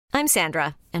I'm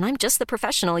Sandra, and I'm just the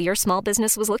professional your small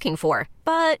business was looking for.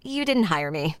 But you didn't hire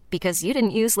me because you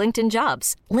didn't use LinkedIn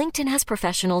Jobs. LinkedIn has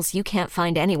professionals you can't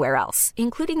find anywhere else,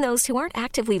 including those who aren't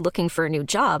actively looking for a new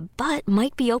job, but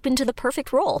might be open to the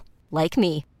perfect role, like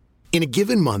me. In a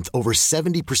given month, over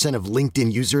 70% of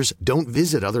LinkedIn users don't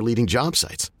visit other leading job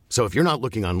sites. So if you're not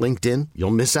looking on LinkedIn,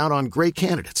 you'll miss out on great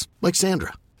candidates like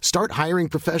Sandra. Start hiring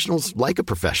professionals like a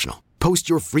professional. Post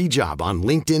your free job on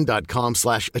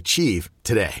linkedin.com/achieve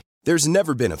today. There's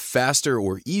never been a faster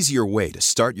or easier way to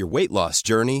start your weight loss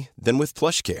journey than with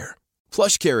PlushCare.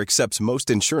 PlushCare accepts most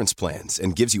insurance plans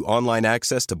and gives you online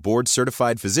access to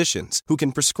board-certified physicians who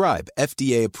can prescribe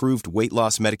FDA-approved weight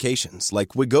loss medications like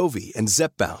Wegovy and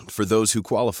Zepbound for those who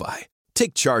qualify.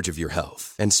 Take charge of your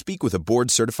health and speak with a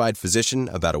board-certified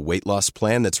physician about a weight loss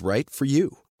plan that's right for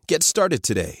you. Get started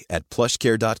today at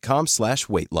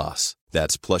plushcare.com/weight loss.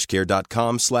 That's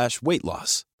plushcare.com/weight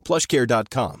loss.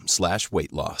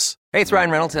 plushcare.com/weight loss. Hey, it's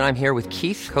Ryan Reynolds, and I'm here with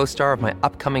Keith, co-star of my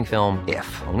upcoming film,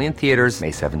 If, only in theaters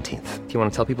May 17th. Do you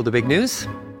want to tell people the big news?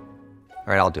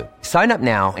 All right, I'll do it. Sign up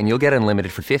now and you'll get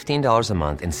unlimited for $15 a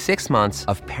month and 6 months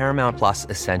of Paramount Plus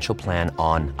Essential Plan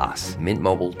on us.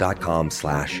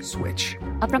 MintMobile.com/switch.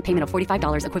 Upfront payment of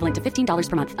 $45 equivalent to $15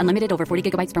 per month. Unlimited over 40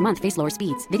 gigabytes per month. Face lower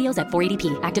speeds. Videos at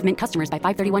 480p. Active Mint customers by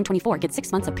 531.24 get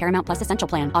 6 months of Paramount Plus Essential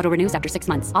Plan. Auto renews after 6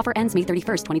 months. Offer ends May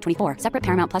 31st, 2024. Separate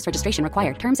Paramount Plus registration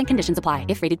required. Terms and conditions apply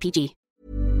if rated PG.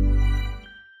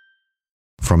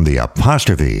 From the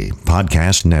Apostrophe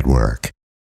Podcast Network.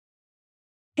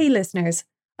 Hey listeners,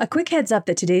 a quick heads up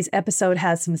that today's episode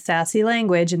has some sassy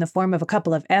language in the form of a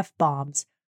couple of F-bombs.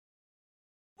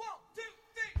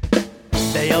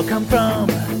 They all come from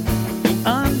the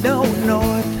unknown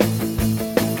north.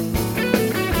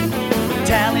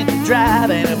 Talent,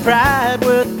 drive, and a pride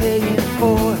worth paying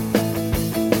for.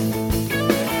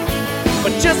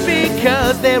 But just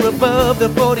because they're above the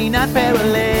 49th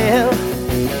parallel,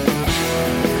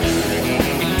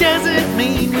 doesn't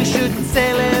mean we shouldn't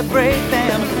celebrate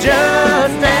them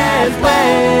just as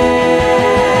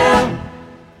well.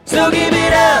 So give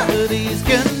it up to these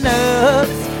Canucks,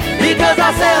 because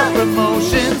our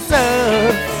self-promotion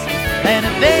sucks. And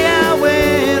if they all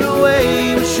went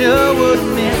away, we sure would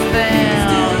miss them.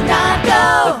 Do not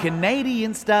go. The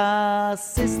Canadian Star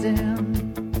System.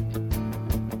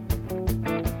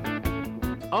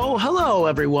 Oh, hello,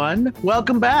 everyone.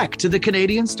 Welcome back to the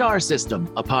Canadian Star System,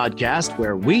 a podcast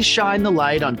where we shine the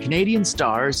light on Canadian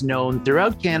stars known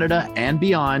throughout Canada and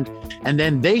beyond, and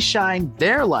then they shine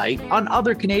their light on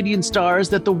other Canadian stars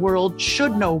that the world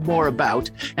should know more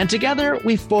about. And together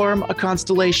we form a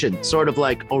constellation, sort of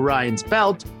like Orion's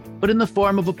belt, but in the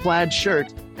form of a plaid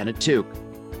shirt and a toque.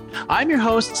 I'm your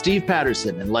host, Steve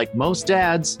Patterson, and like most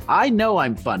dads, I know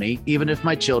I'm funny, even if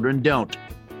my children don't.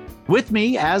 With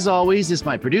me, as always, is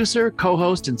my producer,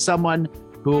 co-host, and someone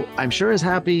who I'm sure is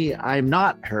happy I'm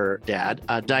not her dad,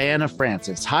 Diana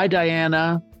Francis. Hi,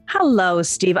 Diana. Hello,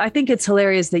 Steve. I think it's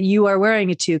hilarious that you are wearing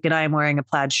a toque and I am wearing a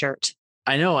plaid shirt.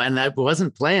 I know, and that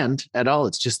wasn't planned at all.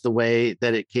 It's just the way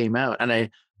that it came out. And I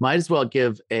might as well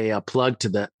give a plug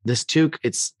to this toque.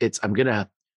 I'm gonna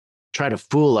try to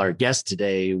fool our guest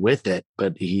today with it,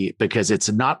 because it's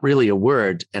not really a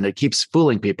word and it keeps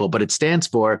fooling people, but it stands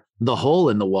for the Hole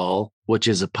in the Wall, which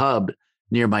is a pub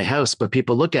near my house. But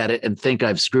people look at it and think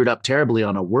I've screwed up terribly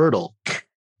on a Wordle.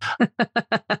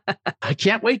 I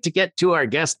can't wait to get to our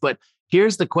guest, but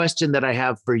here's the question that I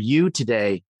have for you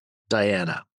today,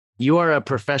 Diana. You are a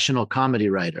professional comedy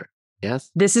writer. Yes,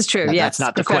 this is true. No, yes, that's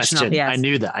not the question. Yes. I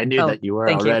knew that you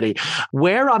were already.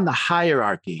 Where on the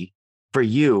hierarchy for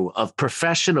you of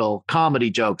professional comedy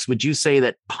jokes would you say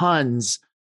that puns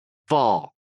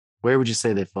fall? Where would you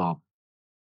say they fall?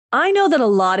 I know that a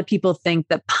lot of people think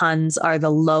that puns are the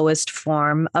lowest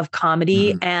form of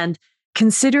comedy. Mm-hmm. And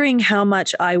considering how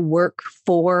much I work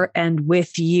for and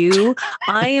with you,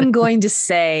 I am going to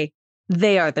say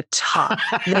they are the top.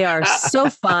 They are so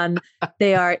fun.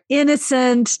 They are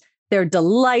innocent. They're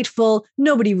delightful.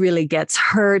 Nobody really gets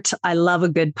hurt. I love a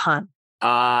good pun.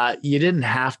 You didn't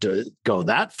have to go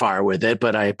that far with it,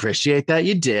 but I appreciate that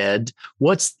you did.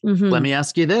 Let me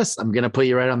ask you this. I'm going to put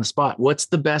you right on the spot. What's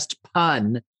the best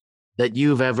pun that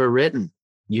you've ever written?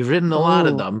 You've written a lot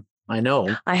of them. I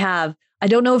know. I have. I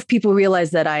don't know if people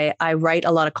realize that I write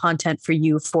a lot of content for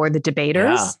you for the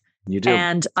debaters. Yeah, you do.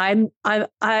 And I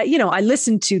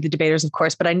listen to the debaters, of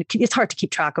course, but it's hard to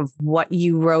keep track of what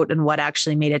you wrote and what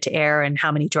actually made it to air and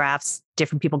how many drafts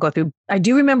different people go through. I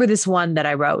do remember this one that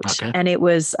I wrote, and it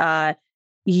was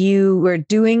you were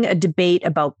doing a debate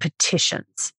about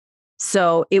petitions.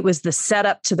 So it was the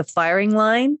setup to the firing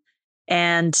line.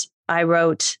 And I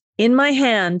wrote, in my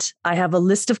hand, I have a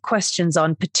list of questions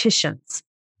on petitions.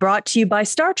 brought to you by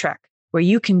Star Trek, where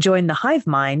you can join the hive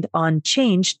mind on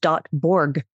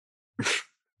change.borg.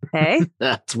 Hey,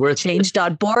 that's worth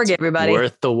change.borg, everybody.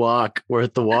 Worth the walk.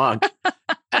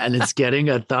 And it's getting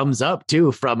a thumbs up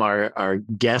too from our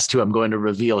guest, who I'm going to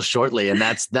reveal shortly. And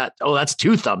that's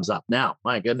 2 thumbs up now.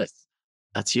 My goodness,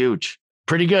 that's huge.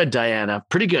 Pretty good, Diana.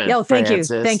 Pretty good. Oh, thank you.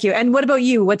 Thank you. And what about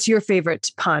you? What's your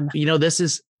favorite pun?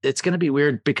 It's going to be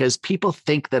weird because people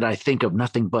think that I think of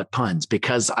nothing but puns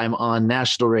because I'm on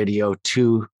national radio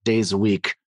 2 days a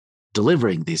week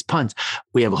delivering these puns.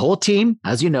 We have a whole team.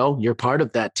 As you know, you're part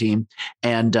of that team.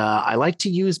 And I like to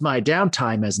use my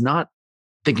downtime as not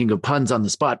thinking of puns on the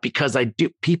spot, because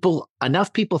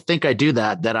enough people think I do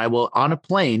that I will, on a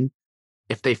plane,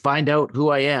 if they find out who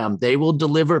I am, they will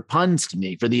deliver puns to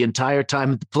me for the entire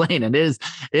time of the plane. And it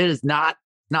is not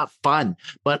fun.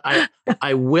 But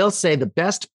I will say the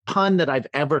best pun that I've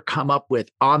ever come up with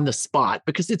on the spot,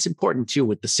 because it's important too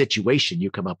with the situation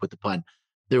you come up with the pun.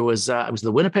 There was it was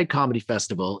the Winnipeg Comedy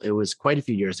Festival. It was quite a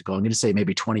few years ago. I'm going to say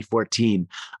maybe 2014.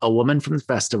 A woman from the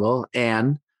festival,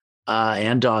 Ann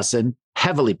Dawson,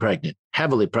 heavily pregnant,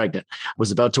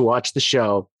 was about to watch the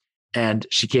show. And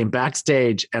she came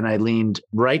backstage and I leaned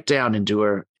right down into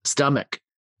her stomach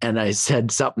and I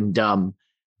said something dumb.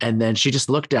 And then she just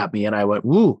looked at me and I went,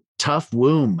 "Woo, tough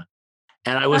womb."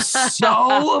 And I was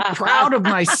so proud of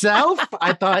myself.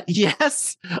 I thought,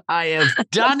 yes, I have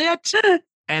done it.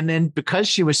 And then because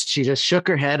she just shook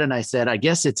her head and I said, "I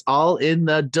guess it's all in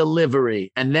the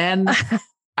delivery." And then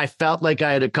I felt like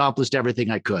I had accomplished everything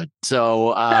I could.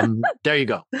 So there you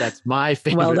go. That's my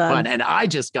favorite one. And I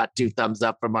just got 2 thumbs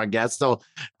up from our guest. So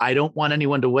I don't want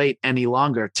anyone to wait any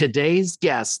longer. Today's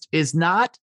guest is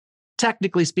not,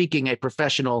 technically speaking, a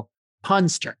professional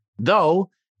punster, though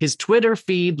his Twitter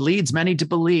feed leads many to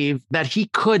believe that he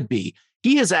could be.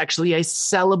 He is actually a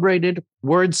celebrated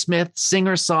wordsmith,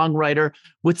 singer-songwriter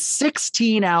with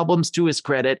 16 albums to his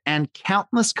credit and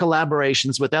countless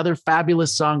collaborations with other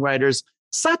fabulous songwriters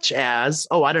such as,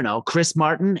 Chris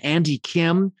Martin, Andy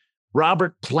Kim,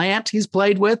 Robert Plant he's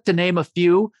played with, to name a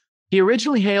few. He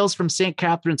originally hails from St.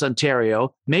 Catharines,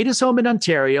 Ontario, made his home in in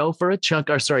Toronto for a chunk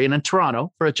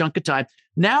of time.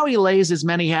 Now he lays his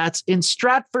many hats in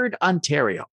Stratford,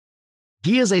 Ontario.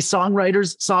 He is a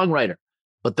songwriter's songwriter,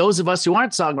 but those of us who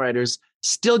aren't songwriters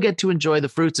still get to enjoy the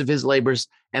fruits of his labors.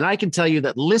 And I can tell you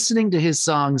that listening to his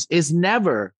songs is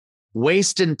never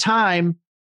wasting time,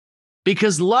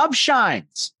 because love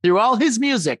shines through all his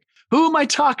music. Who am I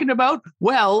talking about?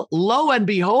 Well, lo and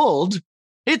behold,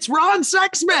 it's Ron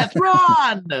Sexsmith.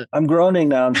 Ron! I'm groaning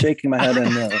now. I'm shaking my head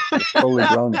and totally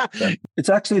groaning. It's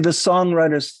actually the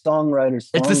songwriter's songwriter.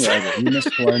 You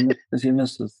missed one because you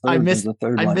missed the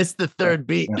third. I missed the third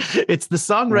beat. Yeah. It's the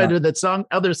songwriter that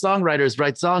other songwriters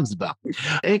write songs about.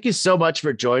 Thank you so much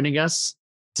for joining us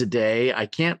today. I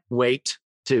can't wait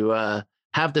to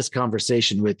have this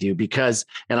conversation with you because,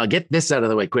 and I'll get this out of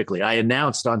the way quickly. I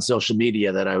announced on social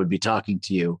media that I would be talking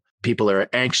to you. People are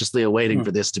anxiously awaiting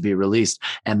for this to be released.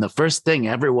 And the first thing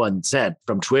everyone said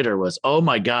from Twitter was, "Oh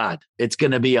my God, it's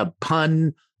going to be a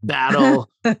pun battle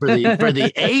for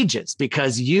the ages,"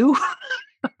 because you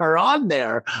are on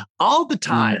there all the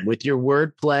time with your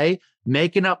wordplay,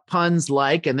 making up puns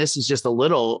like, and this is just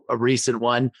a recent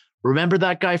one. Remember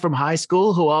that guy from high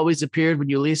school who always appeared when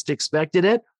you least expected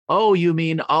it? Oh, you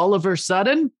mean Oliver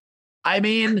Sudden? I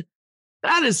mean,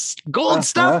 that is gold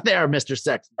stuff there, Mr.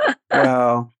 Sexsmith.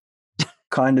 Wow.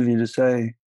 Kind of you to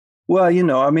say. Well,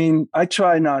 I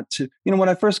try not to, when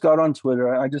I first got on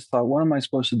Twitter, I just thought, what am I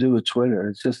supposed to do with Twitter?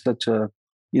 It's just such a,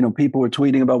 people were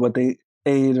tweeting about what they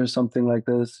ate or something like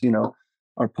this,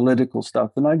 or political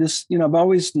stuff. And I just, I've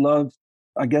always loved,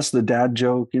 I guess, the dad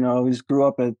joke. I always grew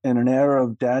up in an era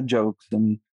of dad jokes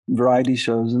and variety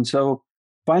shows. And so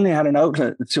finally I had an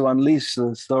outlet to unleash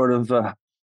the sort of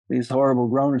these horrible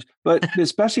groaners. But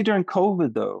especially during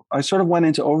COVID, though, I sort of went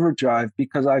into overdrive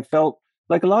because I felt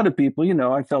like a lot of people,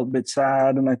 I felt a bit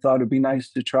sad and I thought it'd be nice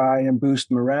to try and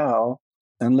boost morale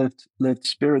and lift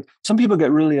spirits. Some people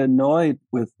get really annoyed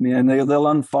with me and they'll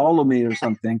unfollow me or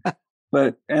something,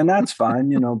 and that's fine,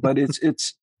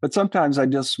 but sometimes I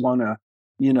just want to,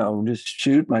 just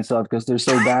shoot myself because they're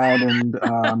so bad. And,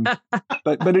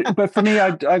 but for me, I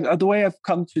the way I've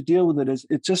come to deal with it is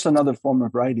it's just another form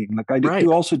of writing. Like I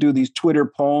do also do these Twitter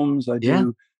poems. I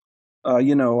do,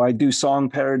 I do song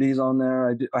parodies on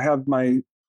there. I have my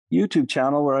YouTube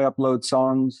channel where I upload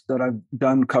songs that I've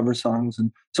done, cover songs.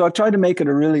 And so I've tried to make it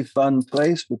a really fun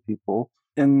place for people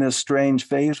in this strange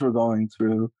phase we're going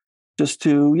through, just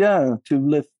to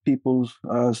lift people's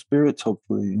spirits,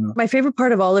 hopefully. My favorite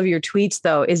part of all of your tweets,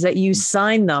 though, is that you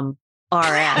sign them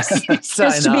RS.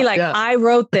 Sign Just to be up, like, yeah. I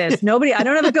wrote this. I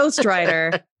don't have a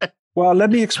ghostwriter. Well, let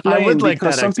me explain. I would like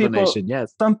because that some people, explanation,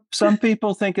 yes. some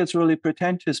people think it's really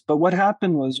pretentious. But what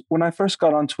happened was when I first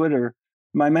got on Twitter,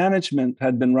 my management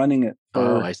had been running it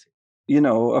for, I see.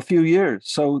 a few years.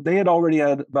 So they had already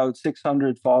had about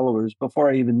 600 followers before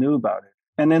I even knew about it.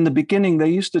 And in the beginning, they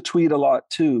used to tweet a lot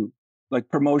too, like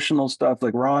promotional stuff,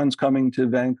 like Ron's coming to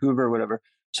Vancouver or whatever.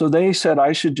 So they said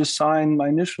I should just sign my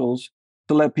initials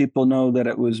to let people know that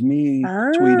it was me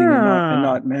tweeting and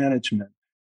not management.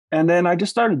 And then I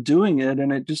just started doing it,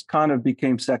 and it just kind of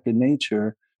became second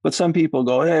nature. But some people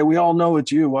go, "Hey, we all know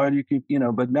it's you. Why do you keep?"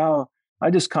 But now I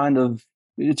just kind of,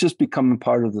 it's just become a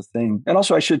part of the thing. And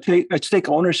also, I should take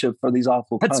ownership for these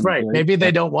awful puns. That's right. Maybe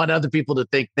they don't want other people to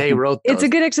think they wrote those. It's a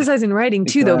good exercise in writing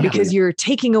too, though, because you're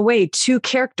taking away 2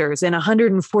 characters in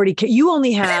 140. You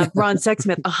only have Ron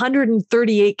Sexsmith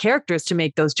 138 characters to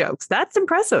make those jokes. That's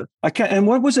impressive. I can't. And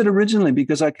what was it originally?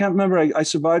 Because I can't remember. I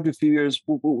survived a few years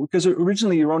because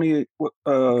originally you're only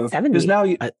 70. Because now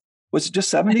was it just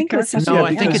 70 characters? No,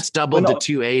 I think it's doubled to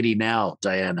 280 now,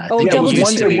 Diana. Oh, it doubled to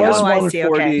was 280. Oh, I 140. see.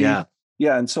 Okay. Yeah.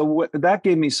 Yeah, and so that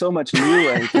gave me so much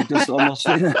leeway to just almost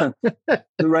to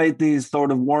write these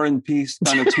sort of War and Peace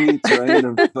kind of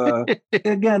tweets, right?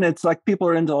 Again, it's like people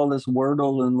are into all this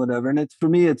Wordle and whatever, and for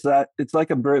me, it's like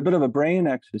a bit of a brain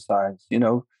exercise,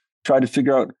 try to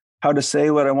figure out how to say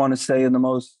what I want to say in the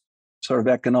most sort of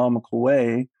economical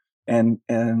way, and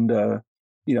I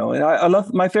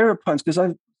love my favorite puns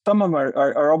because some of them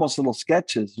are almost little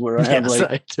sketches where I have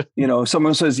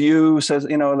someone says you says,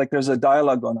 like there's a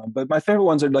dialogue going on. But my favorite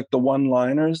ones are like the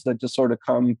one-liners that just sort of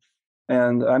come.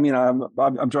 And I mean,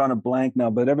 I'm drawing a blank now,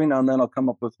 but every now and then I'll come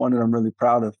up with one that I'm really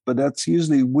proud of. But that's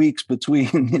usually weeks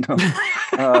between,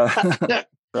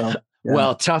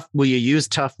 Well, will you use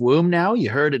tough womb now?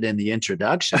 You heard it in the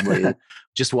introduction. Will you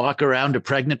just walk around to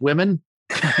pregnant women?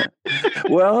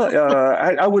 Well,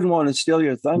 I wouldn't want to steal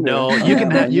your thunder. No, you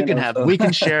can have. We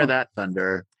can share that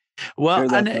thunder.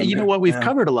 Well, and you know what? We've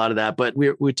covered a lot of that, but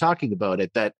we're talking about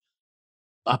it. That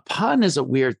a pun is a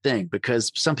weird thing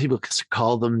because some people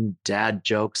call them dad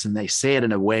jokes, and they say it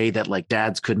in a way that like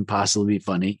dads couldn't possibly be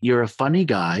funny. You're a funny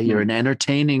guy. You're an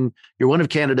entertaining. You're one of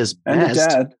Canada's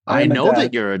best. I know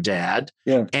that you're a dad.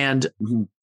 Yeah, and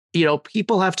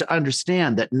people have to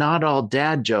understand that not all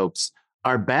dad jokes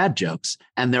are bad jokes.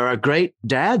 And there are great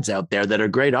dads out there that are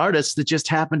great artists that just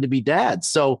happen to be dads.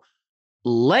 So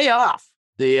lay off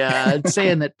the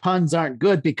saying that puns aren't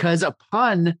good, because a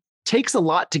pun takes a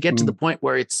lot to get to the point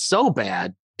where it's so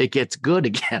bad, it gets good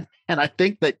again. And I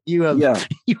think that you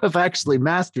have actually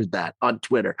mastered that on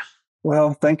Twitter.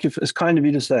 Well, thank you. It's kind of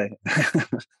you to say.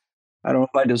 I don't know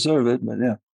if I deserve it, but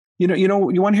yeah. You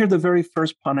want to hear the very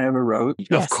first pun I ever wrote?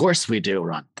 Yes. Of course we do,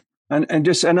 Ron. And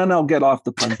then I'll get off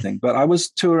the pun thing. But I was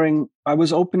touring, I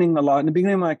was opening a lot. In the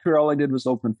beginning of my career, all I did was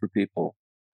open for people.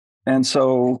 And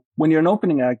so when you're an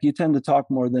opening act, you tend to talk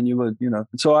more than you would,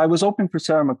 So I was opening for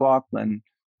Sarah McLachlan.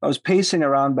 I was pacing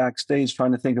around backstage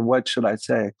trying to think of what should I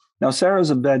say. Now, Sarah's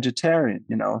a vegetarian,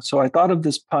 So I thought of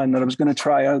this pun that I was going to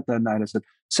try out that night. I said,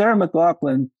 Sarah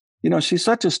McLachlan, she's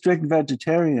such a strict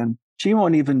vegetarian. She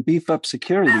won't even beef up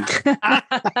security.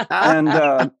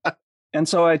 And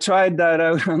so I tried that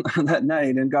out on that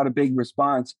night and got a big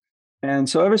response. And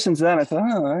so ever since then, I thought,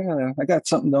 I got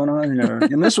something going on here.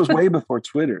 And this was way before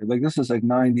Twitter. Like this is like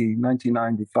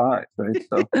 1995, right?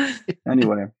 So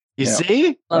anyway. You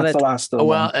see? That's the last one.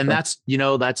 Well, and that's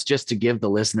just to give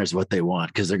the listeners what they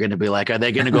want, because they're going to be like, are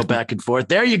they going to go back and forth?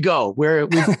 There you go.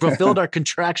 We've fulfilled our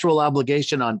contractual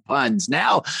obligation on puns.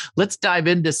 Now let's dive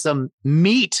into some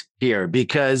meat here,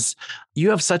 because you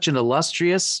have such an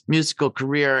illustrious musical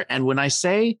career. And when I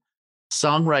say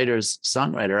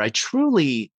songwriter, I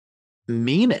truly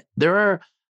mean it. There are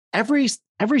every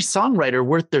songwriter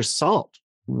worth their salt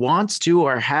wants to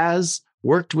or has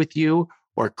worked with you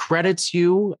or credits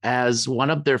you as one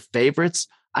of their favorites.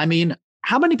 I mean,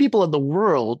 how many people in the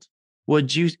world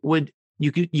would you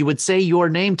say your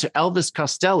name to Elvis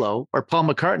Costello or Paul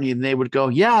McCartney, and they would go,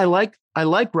 "Yeah, I like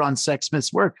Ron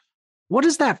Sexsmith's work." What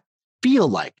does that feel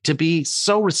like to be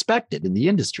so respected in the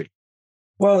industry?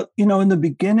 Well, in the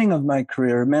beginning of my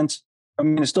career,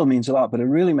 it still means a lot, but it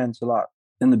really meant a lot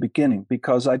in the beginning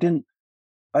because I didn't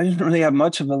really have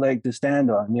much of a leg to stand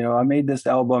on. I made this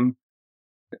album.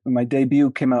 My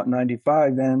debut came out in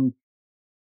 95, and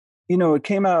it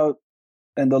came out,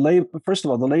 and the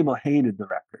label hated the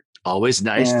record. Always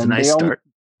nice. It's a nice start.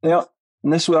 And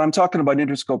this is what I'm talking about,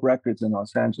 Interscope Records in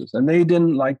Los Angeles, and they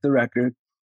didn't like the record.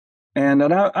 And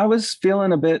I was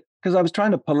feeling a bit, because I was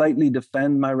trying to politely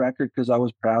defend my record because I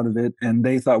was proud of it, and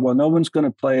they thought, well, no one's going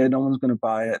to play it, no one's going to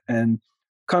buy it. And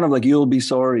kind of like You'll Be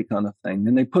Sorry kind of thing.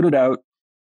 And they put it out.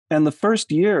 And the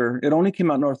first year, it only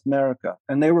came out in North America.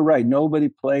 And they were right. Nobody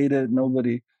played it.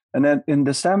 Nobody. And then in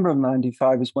December of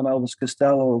 95 is when Elvis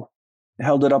Costello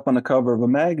held it up on the cover of a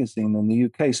magazine in the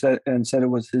UK and said it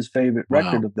was his favorite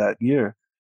record of that year.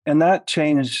 And that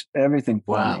changed everything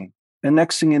for me. And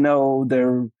next thing you know,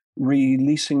 they're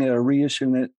releasing it or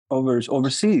reissuing it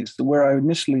overseas, where I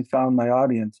initially found my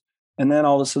audience. And then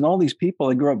all of a sudden, all these people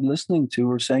I grew up listening to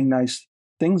were saying nice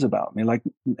things about me, like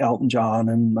Elton John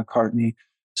and McCartney.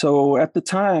 So at the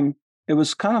time, it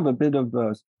was kind of a bit of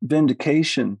a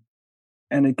vindication.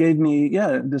 And it gave me,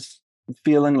 this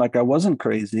feeling like I wasn't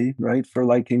crazy, right, for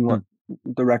liking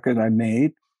the record I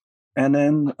made. And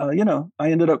then,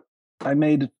 I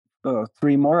made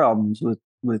 3 more albums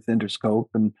with Interscope,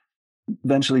 and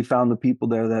eventually found the people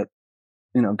there that,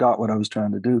 got what I was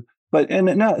trying to do. But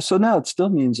now it still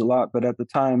means a lot. But at the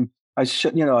time, I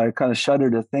kind of shudder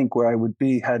to think where I would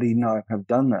be had he not have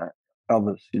done that,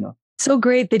 Elvis. So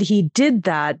great that he did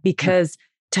that, because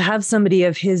to have somebody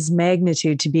of his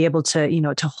magnitude to be able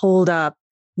to, to hold up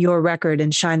your record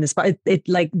and shine the spot, it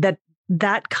like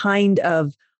that kind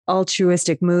of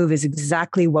altruistic move is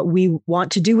exactly what we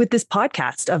want to do with this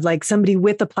podcast, of like somebody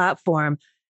with a platform,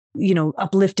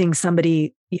 uplifting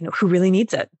somebody, who really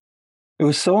needs it. It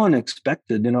was so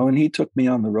unexpected, and he took me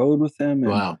on the road with him.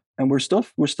 And, and we're still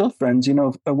friends.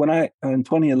 When in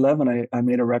 2011, I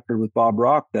made a record with Bob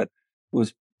Rock that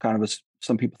was kind of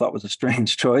some people thought was a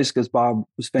strange choice, because Bob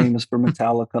was famous for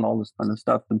Metallica and all this kind of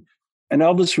stuff. And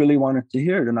Elvis really wanted to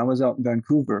hear it. And I was out in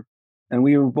Vancouver, and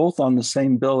we were both on the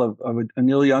same bill of a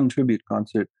Neil Young tribute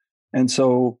concert. And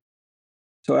so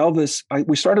Elvis,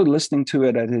 we started listening to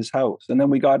it at his house, and then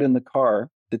we got in the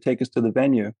car to take us to the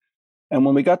venue. And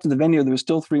when we got to the venue, there was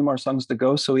still 3 more songs to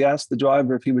go. So he asked the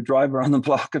driver if he would drive around the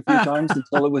block a few times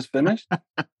until it was finished.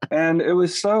 And it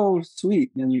was so sweet.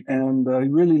 And he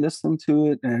really listened to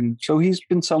it. And so he's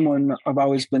been someone I've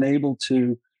always been able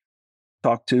to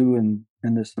talk to and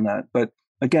this and that. But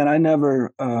again, I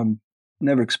never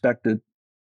expected,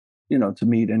 to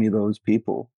meet any of those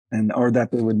people or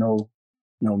that they would know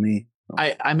me.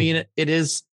 I mean,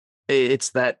 it's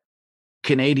that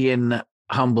Canadian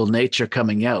humble nature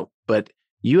coming out. But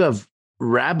you have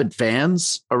rabid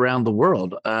fans around the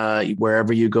world,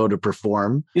 wherever you go to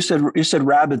perform. You said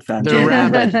rabid fans. They're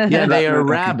rabid. Yeah, they are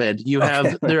rabid. You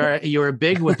have you're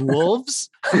big with wolves,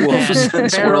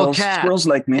 and feral cats. Squirrels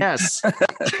like me. Yes.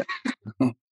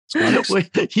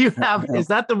 You have, is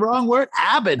that the wrong word?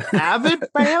 Avid fan?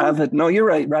 Avid. No, you're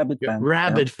right. Rabid fan.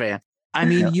 Rabid fan. I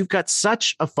mean, you've got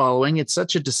such a following. It's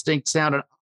such a distinct sound. And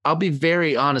I'll be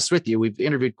very honest with you. We've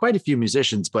interviewed quite a few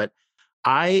musicians, but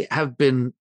I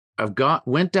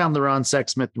went down the Ron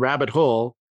Sexsmith rabbit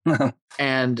hole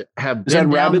and have been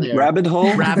down there. Rabbit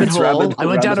hole? Rabbit hole. I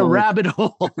went down a rabbit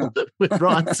hole with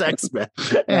Ron Sexsmith.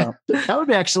 That would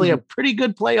be actually a pretty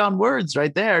good play on words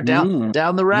right there. Down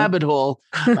the rabbit hole.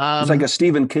 It's like a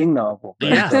Stephen King novel.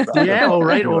 Right? Yeah. We'll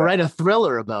write a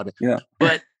thriller about it. Yeah.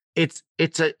 But it's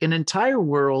an entire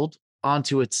world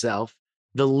onto itself.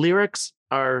 The lyrics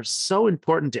are so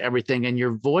important to everything, and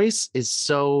your voice is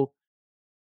so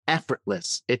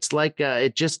effortless. It's like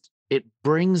it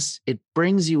brings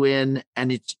you in,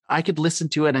 and I could listen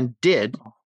to it and did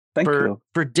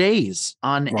for days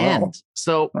on end.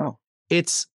 So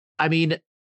I mean,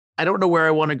 I don't know where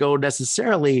I want to go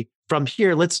necessarily from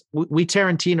here. We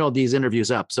Tarantino these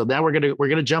interviews up. So now we're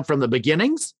gonna jump from the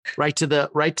beginnings right to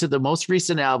the most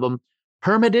recent album,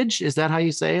 Hermitage. Is that how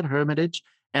you say it? Hermitage.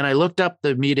 And I looked up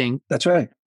the meaning. That's right.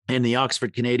 In the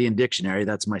Oxford Canadian Dictionary,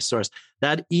 that's my source.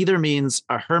 That either means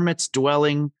a hermit's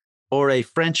dwelling or a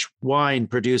French wine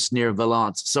produced near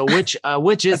Valence. So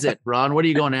which is it, Ron? What are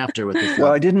you going after with this?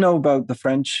 Well, I didn't know about the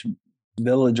French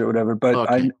village or whatever,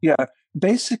 but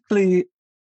basically,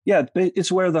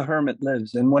 it's where the hermit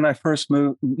lives. And when I first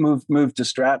moved to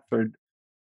Stratford,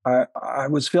 I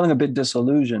was feeling a bit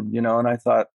disillusioned, and I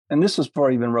thought, and this was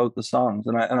before I even wrote the songs.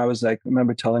 And I was like, I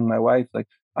remember telling my wife, like,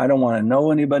 I don't want to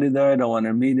know anybody there. I don't want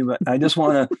to meet anybody. I just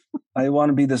want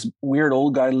to be this weird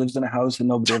old guy who lives in a house and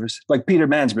nobody ever sees, like Peter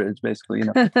Mansbridge, basically,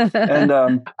 And,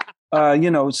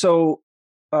 so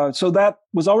that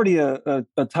was already a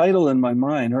title in my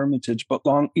mind, Hermitage, but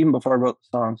even before I wrote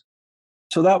the songs.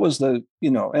 So that was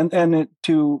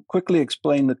to quickly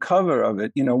explain the cover of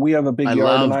it, we have a big yard.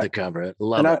 I love the cover.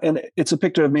 And it's a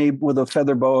picture of me with a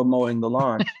feather boa mowing the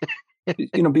lawn.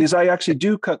 Because I actually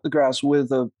do cut the grass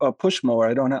with a push mower.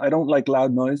 I don't like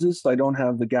loud noises. So I don't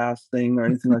have the gas thing or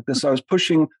anything like this. So I was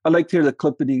pushing. I like to hear the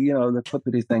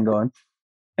clippity thing going.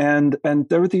 And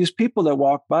there were these people that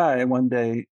walked by one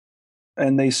day,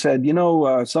 and they said,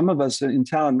 some of us in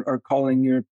town are calling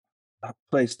your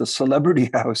place, the Celebrity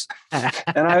House.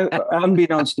 And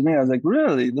unbeknownst to me, I was like,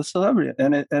 really, the Celebrity?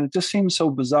 And it just seems so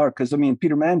bizarre because, I mean,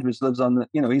 Peter Mandris lives on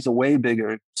he's a way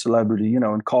bigger celebrity,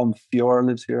 and Colin Fior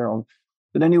lives here.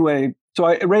 But anyway, so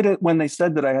I read it when they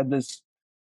said that I had this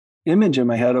image in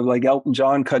my head of like Elton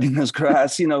John cutting his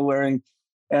grass, wearing,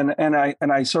 and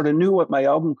I sort of knew what my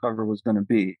album cover was going to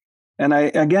be. And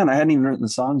I hadn't even written the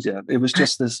songs yet. It was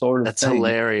just this sort of That's thing.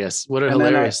 hilarious. What a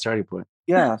hilarious starting point.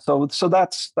 Yeah. So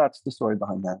that's the story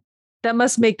behind that. That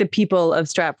must make the people of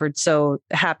Stratford so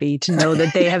happy to know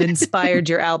that they have inspired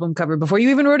your album cover before you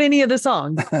even wrote any of the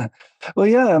songs. Well,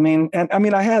 yeah, I mean,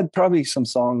 I had probably some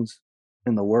songs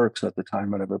in the works at the time,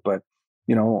 whatever, but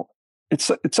it's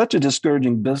such a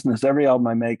discouraging business. Every album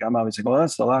I make, I'm always like, well,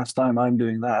 that's the last time I'm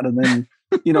doing that. And then,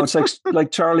 it's like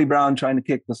Charlie Brown trying to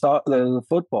kick the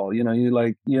football,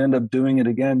 you end up doing it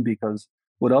again because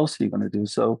what else are you going to do?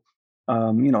 So,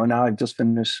 now I've just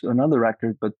finished another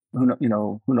record, but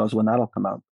who knows when that'll come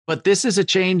out. But this is a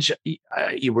change.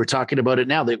 You were talking about it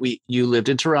now that you lived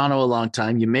in Toronto a long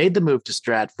time. You made the move to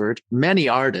Stratford. Many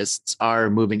artists are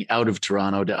moving out of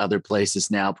Toronto to other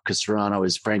places now because Toronto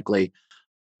is frankly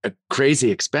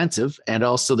crazy expensive. And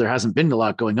also there hasn't been a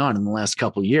lot going on in the last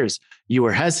couple of years. You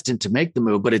were hesitant to make the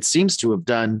move, but it seems to have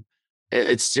done.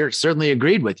 It's certainly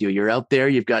agreed with you. You're out there.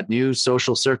 You've got new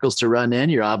social circles to run in.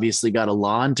 You're obviously got a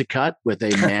lawn to cut with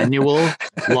a manual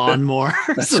lawnmower.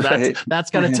 So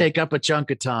that's going to take up a chunk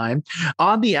of time.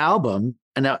 On the album,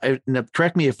 and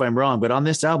correct me if I'm wrong, but on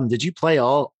this album, did you play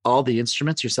all the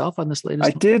instruments yourself on this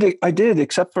latest? I did,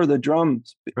 except for the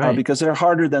drums, right. Because they're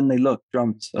harder than they look.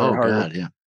 Drums are harder. God, yeah.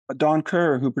 Don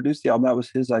Kerr, who produced the album, that was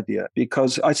his idea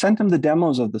because I sent him the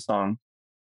demos of the song,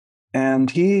 and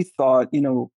he thought,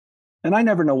 and I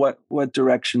never know what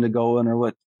direction to go in or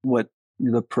what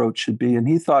the approach should be. And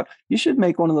he thought, you should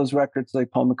make one of those records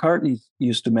like Paul McCartney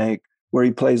used to make, where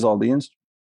he plays all the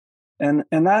instruments.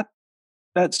 And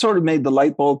that sort of made the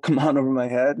light bulb come on over my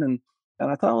head. And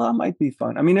I thought, well, that might be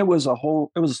fun. I mean, it was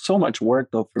so much work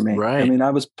though for me. Right. I mean,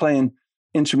 I was playing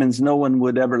instruments no one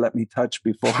would ever let me touch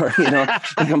before, like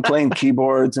I'm playing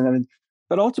keyboards and everything.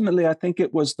 But ultimately, I think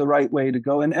it was the right way to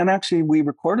go. And actually, we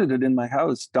recorded it in my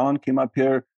house. Don came up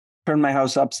here, turned my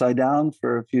house upside down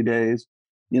for a few days,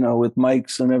 with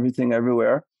mics and everything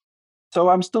everywhere. So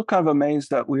I'm still kind of amazed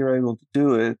that we were able to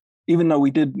do it, even though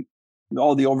we did,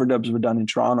 all the overdubs were done in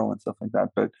Toronto and stuff like that.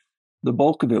 But the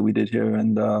bulk of it we did here.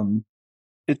 And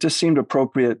it just seemed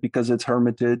appropriate because it's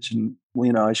Hermitage and,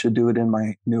 I should do it in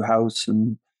my new house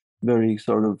and very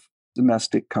sort of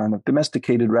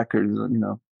domesticated records,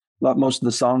 most of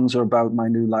the songs are about my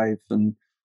new life. And,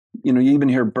 you even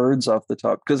hear birds off the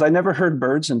top because I never heard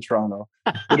birds in Toronto,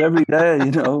 but every day,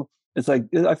 it's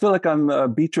like, I feel like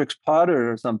I'm Beatrix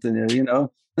Potter or something here,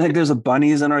 like there's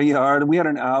bunnies in our yard. We had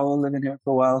an owl living here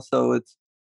for a while. But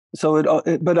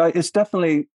it's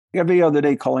definitely every other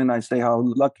day, Cullen and I say how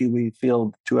lucky we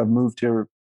feel to have moved here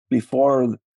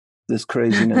before this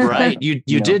craziness. Right. You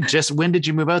did when did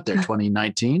you move out there?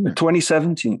 2019?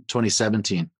 2017.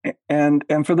 2017. And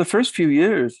for the first few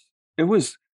years,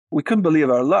 we couldn't believe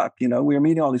our luck. We were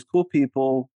meeting all these cool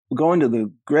people, going to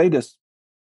the greatest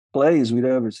plays we'd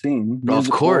ever seen. Of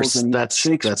course, that's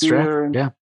Shakespeare. Right.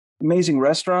 Yeah. Amazing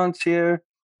restaurants here.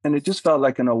 And it just felt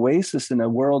like an oasis in a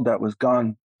world that was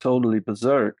gone totally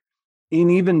berserk.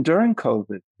 And even during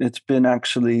COVID, it's been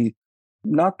actually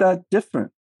not that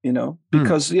different,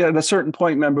 because at a certain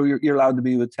point, remember, you're allowed to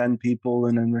be with 10 people.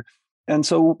 And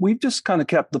so we've just kind of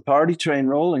kept the party train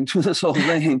rolling through this whole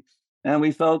thing. And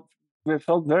we felt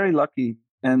very lucky,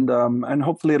 and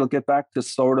hopefully it'll get back to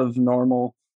sort of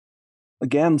normal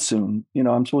again soon.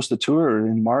 I'm supposed to tour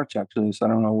in March actually, so I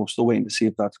don't know. We're still waiting to see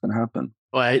if that's going to happen.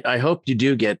 Well, I hope you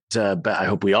do get. I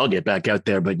hope we all get back out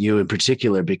there, but you in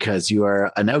particular, because you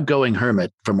are an outgoing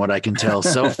hermit, from what I can tell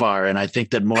so far, and I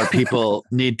think that more people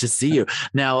need to see you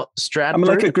now. Stratford, I'm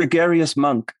like a gregarious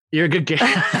monk. You're a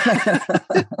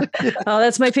Oh,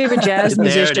 that's my favorite jazz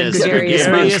musician,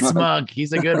 Gregarious Monk.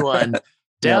 He's a good one.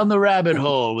 Down the rabbit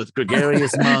hole with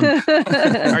Gregarious Monk.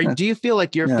 Do you feel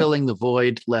like you're filling the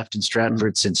void left in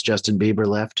Stratford since Justin Bieber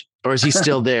left? Or is he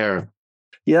still there?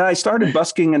 Yeah, I started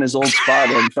busking in his old spot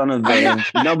in front of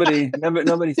nobody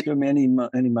threw me any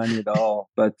money at all.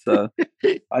 But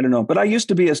I don't know. But I used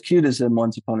to be as cute as him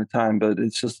once upon a time. But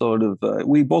it's just sort of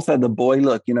we both had the boy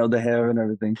look, the hair and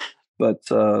everything. But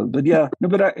yeah, no.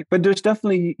 But there's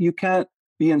definitely, you can't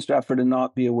be in Stratford and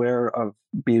not be aware of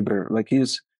Bieber. Like he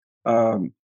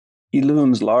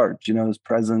looms large, his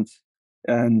presence.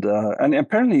 And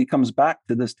apparently he comes back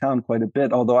to this town quite a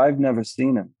bit, although I've never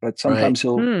seen him. But sometimes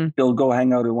he'll go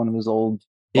hang out at one of his old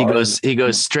He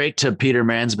goes straight to Peter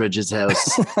Mansbridge's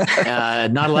house.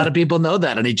 Not a lot of people know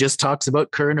that, and he just talks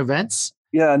about current events.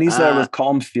 Yeah, and he's there with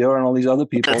Colm Feore and all these other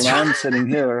people, and I'm sitting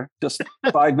here just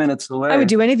 5 minutes away. I would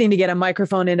do anything to get a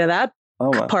microphone into that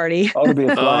party. Oh, to be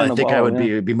a fly I think wall, I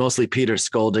would be mostly Peter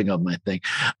scolding him, I think.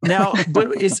 Now,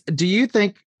 but do you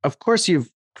think, of course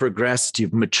you've progressed,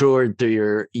 you've matured through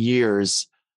your years.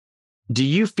 Do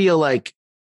you feel like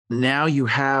now you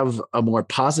have a more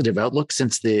positive outlook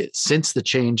since the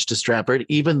change to Stratford,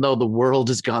 even though the world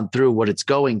has gone through what it's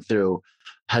going through?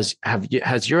 Has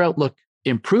your outlook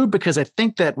improved? Because I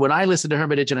think that when I listen to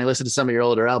Hermitage and I listen to some of your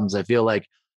older albums, I feel like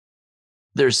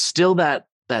there's still that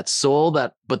soul,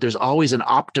 but there's always an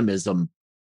optimism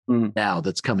now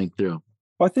that's coming through.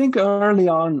 Well, I think early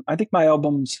on, I think my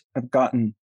albums have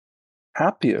gotten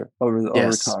happier over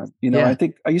time. I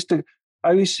think I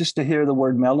used just to hear the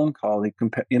word melancholy,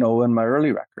 in my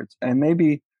early records, and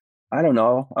maybe, I don't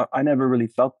know, I never really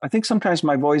felt. I think sometimes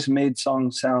my voice made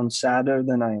songs sound sadder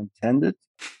than I intended,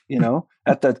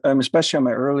 at that, especially on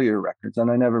my earlier records,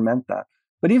 and I never meant that.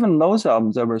 But even those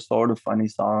albums, there were sort of funny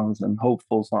songs and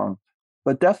hopeful songs.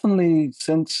 But definitely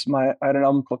since I had an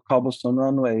album called Cobblestone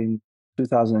Runway in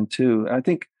 2002, I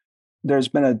think there's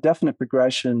been a definite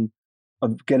progression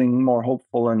of getting more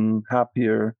hopeful and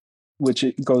happier, which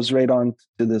it goes right on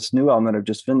to this new album that I've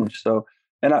just finished. So,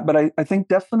 but I think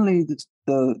definitely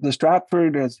the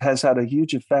Stratford has had a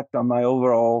huge effect on my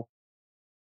overall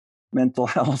mental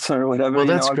health or whatever. Well,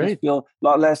 that's I great. just feel a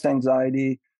lot less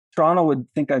anxiety. Toronto would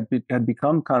think had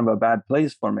become kind of a bad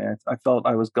place for me. I felt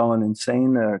I was going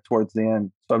insane there towards the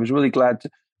end. So I was really glad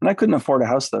and I couldn't afford a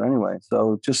house there anyway.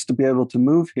 So just to be able to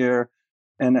move here,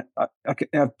 and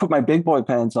I put my big boy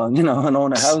pants on, and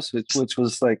own a house, which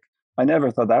was like, I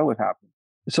never thought that would happen.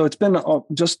 So it's been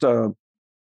just a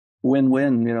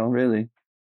win-win, really.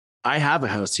 I have a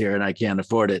house here and I can't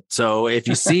afford it. So if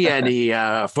you see any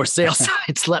for sale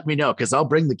sites, let me know, because I'll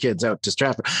bring the kids out to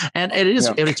Stratford. And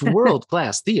it's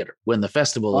world-class theater when the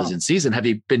festival is in season. Have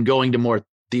you been going to more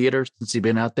theater since you've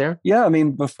been out there? Yeah, I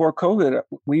mean, before COVID,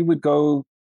 we would go,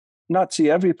 not see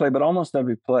every play, but almost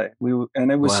every play.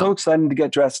 And it was so exciting to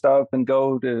get dressed up and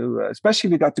go to, especially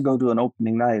if we got to go to an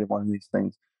opening night of one of these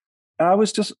things. And I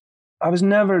was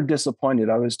never disappointed.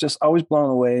 I was just always blown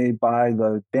away by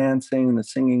the dancing, the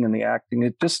singing, and the acting.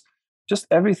 It just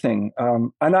everything.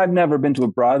 And I've never been to a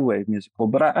Broadway musical,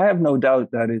 but I have no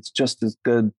doubt that it's just as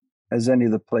good as any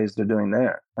of the plays they're doing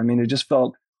there. I mean, it just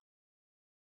felt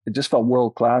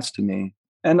world class to me.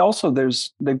 And also,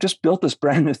 they've just built this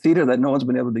brand new theater that no one's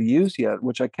been able to use yet,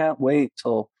 which I can't wait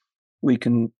till we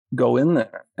can go in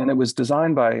there. And it was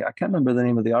designed by, I can't remember the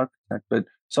name of the architect, but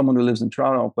someone who lives in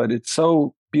Toronto. But it's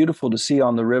so beautiful to see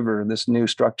on the river, this new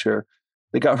structure.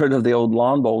 They got rid of the old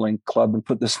lawn bowling club and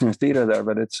put this new theater there,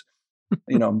 but it's,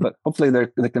 but hopefully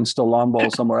they can still lawn bowl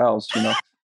somewhere else,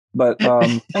 But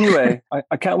anyway,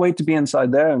 I can't wait to be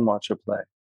inside there and watch a play.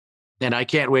 And I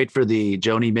can't wait for the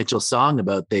Joni Mitchell song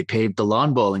about they paved the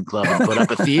lawn bowling club and put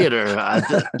up a theater.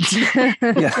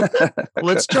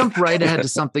 Let's jump right ahead to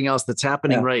something else that's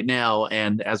happening right now.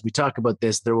 And as we talk about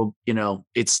this, there will,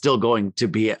 it's still going to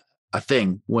be a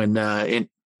thing when, I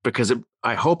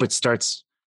hope it starts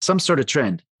some sort of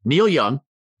trend. Neil Young,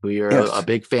 who you're a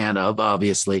big fan of,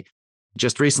 obviously,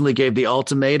 just recently gave the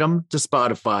ultimatum to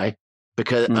Spotify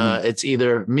because it's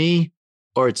either me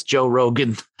or it's Joe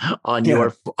Rogan on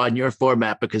your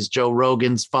format, because Joe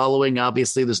Rogan's following,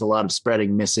 obviously there's a lot of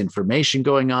spreading misinformation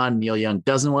going on. Neil Young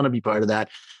doesn't want to be part of that.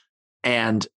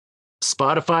 And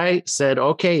Spotify said,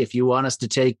 okay, if you want us to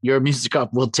take your music off,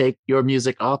 we'll take your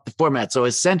music off the format. So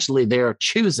essentially they're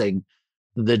choosing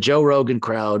the Joe Rogan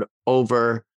crowd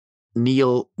over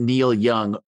Neil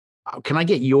Young. Can I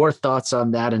get your thoughts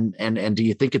on that? And do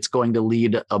you think it's going to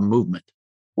lead a movement?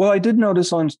 Well, I did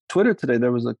notice on Twitter today,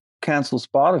 there was a cancel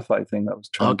Spotify thing that was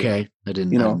trending. Okay. I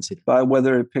didn't see that. By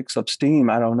whether it picks up steam,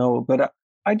 I don't know. But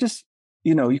I just,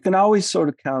 you can always sort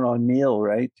of count on Neil,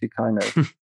 right? To kind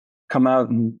of come out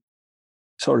and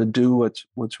sort of do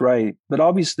what's right. But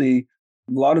obviously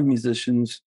a lot of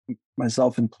musicians,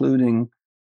 myself included,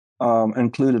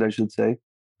 I should say,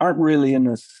 aren't really in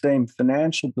the same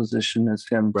financial position as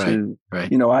him too.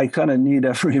 Right. I kind of need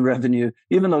every revenue,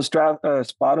 even though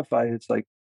Spotify, it's like,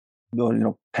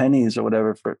 pennies or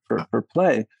whatever for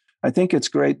play. I think it's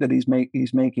great that he's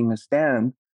making a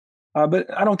stand.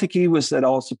 But I don't think he was at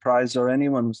all surprised, or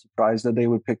anyone was surprised that they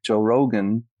would pick Joe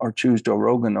Rogan or choose Joe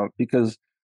Rogan, because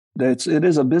it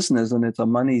is a business and it's a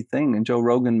money thing. And Joe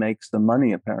Rogan makes the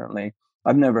money, apparently.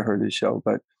 I've never heard his show,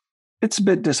 but it's a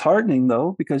bit disheartening,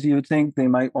 though, because you would think they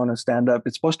might want to stand up.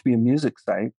 It's supposed to be a music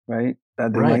site, right?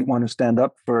 That they might want to stand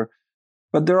up for.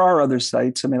 But there are other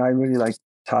sites. I mean, I really like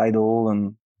Tidal,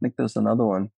 and I think there's another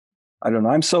one. I don't know.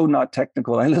 I'm so not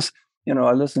technical. I listen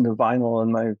to vinyl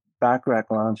in my back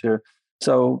rack lounge here.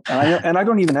 So, and I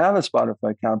don't even have a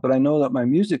Spotify account, but I know that my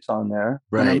music's on there.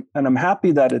 Right. And I'm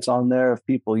happy that it's on there if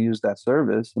people use that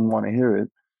service and want to hear it.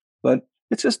 But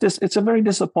it's just it's a very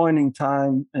disappointing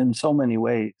time in so many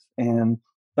ways.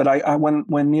 But I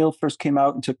when Neil first came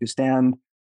out and took his stand,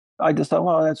 I just thought,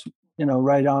 well, that's,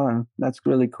 right on. That's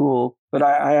really cool. But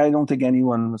I don't think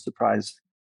anyone was surprised,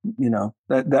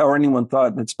 that or anyone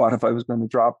thought that Spotify was going to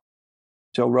drop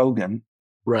Joe Rogan.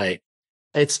 Right.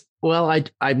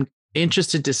 I'm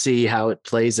interested to see how it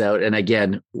plays out. And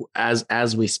again,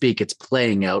 as we speak, it's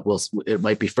playing out. It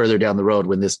might be further down the road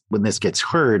when this gets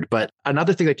heard. But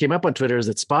another thing that came up on Twitter is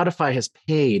that Spotify has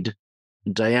paid,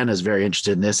 Diana's very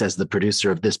interested in this as the producer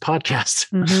of this podcast.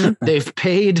 Mm-hmm. They've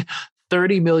paid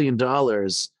 $30 million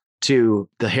to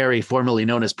the Harry, formerly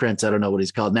known as Prince, I don't know what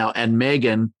he's called now, and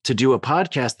Meghan to do a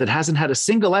podcast that hasn't had a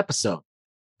single episode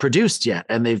produced yet.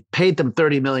 And they've paid them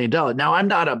 $30 million. Now, I'm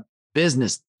not a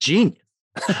business genius,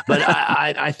 but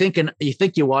I think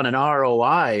you want an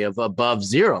ROI of above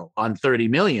zero on 30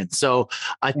 million. So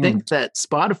I think that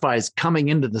Spotify is coming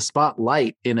into the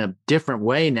spotlight in a different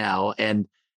way now. And,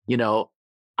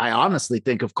 I honestly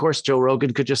think, of course, Joe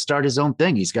Rogan could just start his own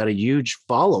thing. He's got a huge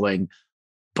following,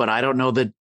 but I don't know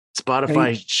that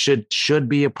Spotify should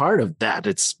be a part of that.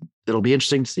 It'll be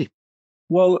interesting to see.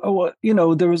 Well,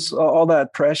 there was all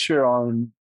that pressure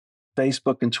on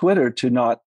Facebook and Twitter to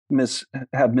not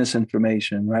have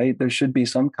misinformation, right? There should be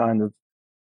some kind of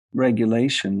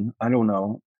regulation. I don't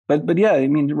know. But yeah, I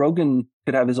mean, Rogan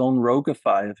could have his own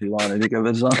Rogify if he wanted to have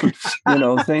his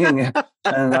own, thing.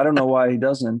 And I don't know why he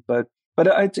doesn't. But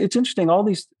it's interesting. All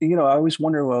these, I always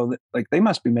wonder, well, like they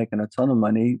must be making a ton of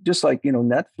money, just like,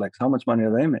 Netflix. How much money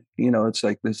are they making? It's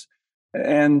like this.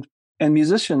 And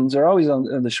musicians are always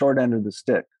on the short end of the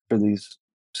stick for these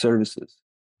services.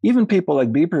 Even people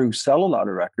like Bieber who sell a lot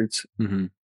of records, mm-hmm.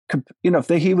 If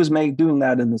he was doing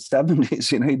that in the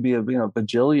 70s, he'd be a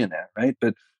bajillionaire, right?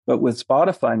 But with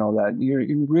Spotify and all that,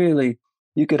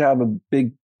 you could have a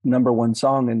big number one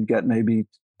song and get maybe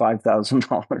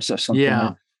 $5,000 or something.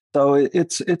 Yeah. So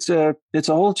it's a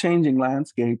whole changing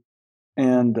landscape,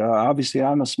 and obviously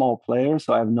I'm a small player,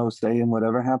 so I have no say in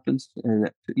whatever happens,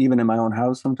 even in my own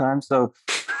house sometimes. So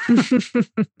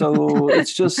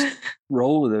it's just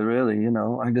roll with it, really.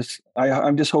 I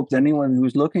just hope that anyone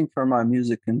who's looking for my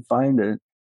music can find it,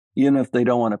 even if they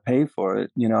don't want to pay for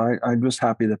it. I'm just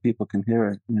happy that people can hear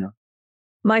it.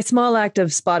 My small act of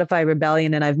Spotify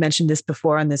rebellion, and I've mentioned this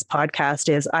before on this podcast,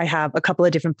 is I have a couple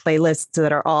of different playlists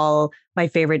that are all my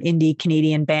favorite indie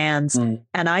Canadian bands. And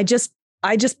I just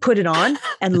put it on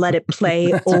and let it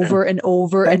play over and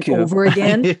over over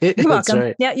again. You're welcome.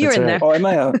 Right. Yeah, you're in there. Oh, am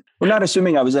I? We're not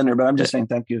assuming I was in there, but I'm just saying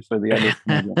thank you for the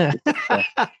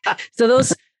other. So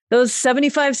those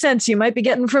 75 cents you might be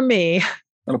getting from me.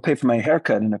 It'll pay for my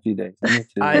haircut in a few days.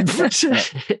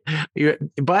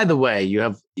 By the way, you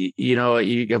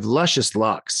have luscious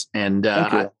locks, and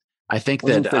I think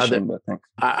that fishing,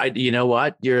 you know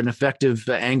what, you're an effective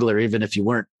angler, even if you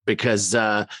weren't, because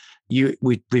you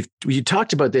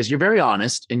talked about this. You're very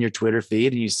honest in your Twitter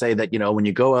feed, and you say that when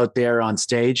you go out there on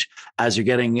stage, as you're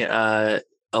getting a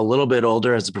little bit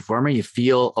older as a performer, you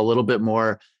feel a little bit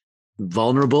more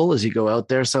vulnerable as you go out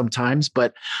there sometimes.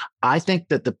 But I think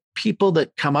that the people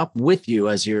that come up with you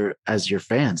as your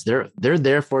fans, they're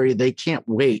there for you. They can't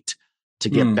wait to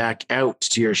get back out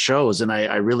to your shows. And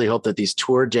I really hope that these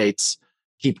tour dates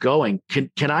keep going.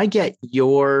 Can I get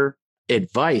your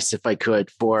advice, if I could,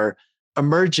 for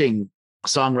emerging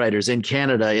songwriters in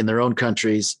Canada, in their own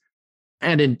countries,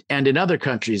 and in other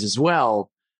countries as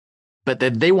well, but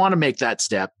that they want to make that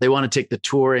step. They want to take the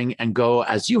touring and go,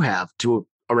 as you have, to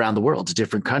around the world, to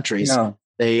different countries. Yeah.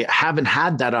 They haven't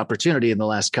had that opportunity in the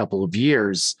last couple of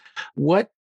years. What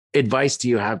advice do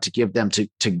you have to give them to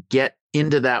get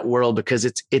into that world? Because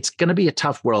it's going to be a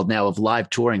tough world now of live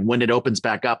touring when it opens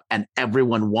back up and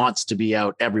everyone wants to be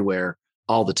out everywhere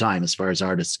all the time as far as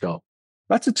artists go.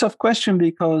 That's a tough question,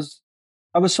 because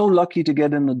I was so lucky to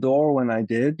get in the door when I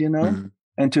did,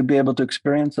 and to be able to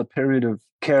experience a period of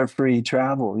carefree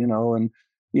travel, and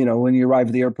when you arrive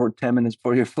at the airport 10 minutes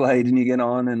before your flight and you get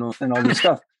on and all this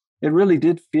stuff, it really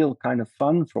did feel kind of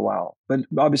fun for a while. But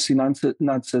obviously not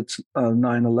since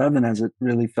 9/11 has it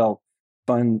really felt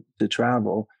fun to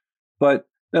travel. But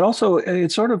it also,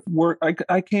 it sort of worked.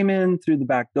 I came in through the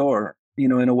back door,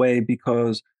 in a way,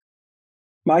 because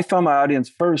I found my audience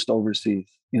first overseas,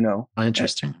 Oh,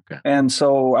 interesting. Okay. And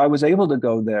so I was able to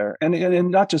go there.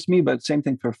 And not just me, but same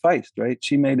thing for Feist, right?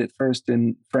 She made it first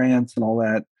in France and all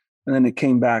that. And then it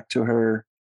came back to her.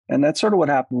 And that's sort of what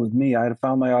happened with me. I had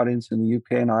found my audience in the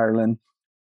UK and Ireland.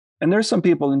 And there's some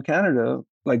people in Canada,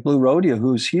 like Blue Rodeo,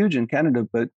 who's huge in Canada,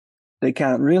 but they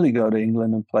can't really go to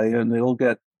England and play, and they'll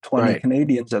get 20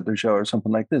 Canadians at their show or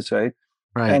something like this, right?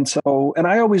 Right. And so, and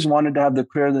I always wanted to have the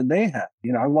career that they had.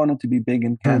 You know, I wanted to be big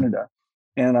in Canada.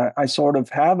 And I sort of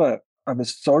have a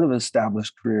sort of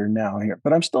established career now here,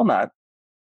 but I'm still not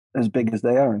as big as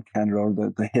they are in Canada or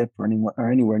the hip or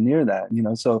anywhere near that, you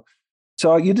know. So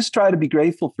you just try to be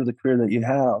grateful for the career that you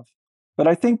have. But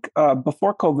I think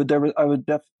before COVID, I was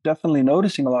definitely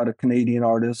noticing a lot of Canadian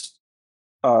artists,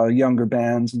 younger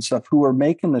bands and stuff who were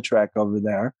making the trek over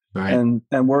there and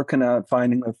working at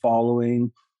finding their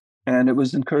following. And it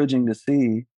was encouraging to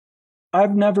see.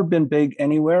 I've never been big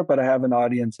anywhere, but I have an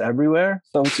audience everywhere.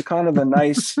 So it's a kind of a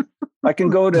nice, I can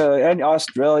go to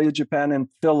Australia, Japan, and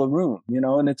fill a room, you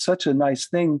know, and it's such a nice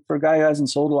thing for a guy who hasn't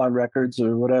sold a lot of records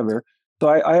or whatever. So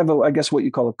I have I guess what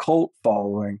you call a cult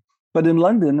following. But in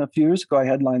London, a few years ago, I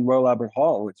headlined Royal Albert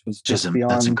Hall, which was just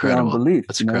beyond belief.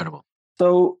 That's incredible.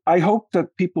 So I hope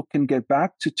that people can get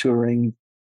back to touring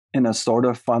in a sort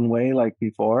of fun way like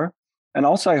before. And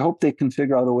also, I hope they can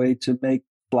figure out a way to make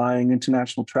flying,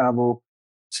 international travel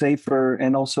safer,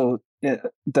 and also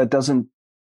that doesn't,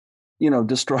 you know,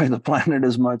 destroy the planet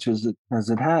as much as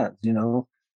it has, you know.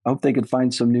 I hope they could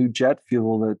find some new jet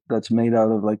fuel that's made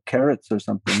out of like carrots or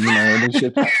something, you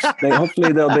know.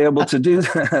 Hopefully they'll be able to do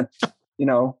that. You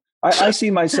know, I see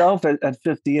myself at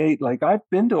 58, like I've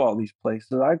been to all these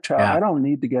places. I've traveled. I don't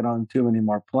need to get on too many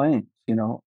more planes, you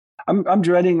know. I'm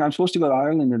dreading, I'm supposed to go to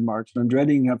Ireland in March, and I'm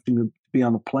dreading having to be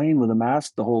on a plane with a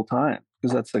mask the whole time,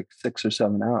 because that's like 6 or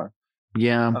 7 hours.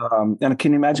 Yeah. And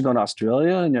can you imagine going to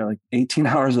Australia and you're like 18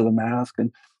 hours with a mask?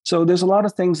 And so there's a lot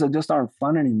of things that just aren't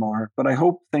fun anymore, but I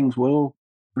hope things will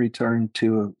return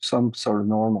to some sort of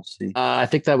normalcy. I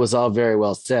think that was all very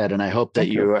well said. And I hope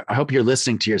that I hope you're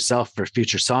listening to yourself for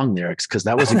future song lyrics, because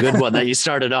that was a good one that you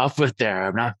started off with there.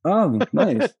 I'm not. Oh,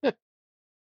 nice.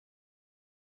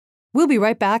 We'll be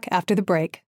right back after the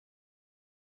break.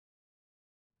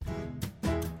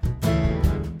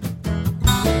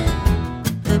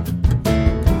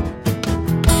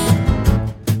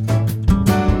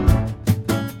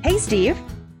 Hey, Steve.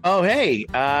 Oh, hey.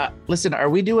 Listen, are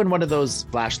we doing one of those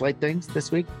flashlight things this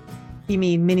week? You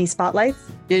mean mini spotlights?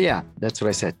 Yeah. That's what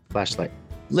I said. Flashlight.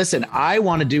 Listen, I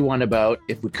want to do one about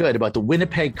the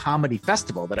Winnipeg Comedy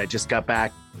Festival that I just got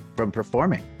back from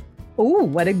performing. Oh,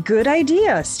 what a good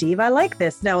idea, Steve. I like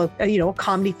this. Now, you know, a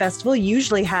comedy festival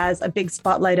usually has a big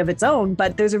spotlight of its own,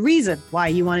 but there's a reason why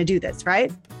you want to do this,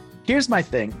 right? Here's my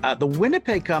thing. The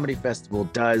Winnipeg Comedy Festival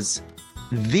does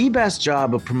the best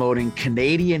job of promoting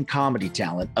Canadian comedy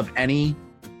talent of any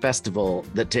festival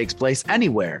that takes place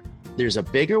anywhere. There's a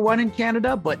bigger one in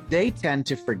Canada, but they tend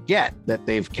to forget that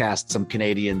they've cast some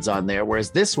Canadians on there,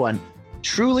 whereas this one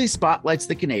truly spotlights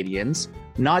the Canadians,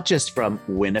 not just from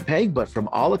Winnipeg, but from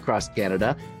all across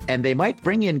Canada. And they might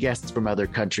bring in guests from other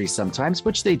countries sometimes,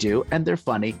 which they do, and they're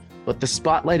funny, but the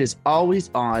spotlight is always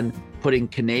on putting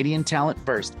Canadian talent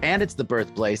first. And it's the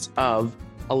birthplace of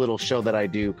a little show that I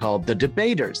do called The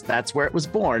Debaters. That's where it was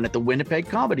born, at the Winnipeg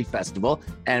Comedy Festival.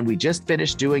 And we just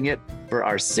finished doing it for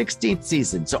our 16th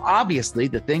season. So obviously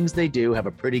the things they do have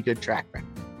a pretty good track record.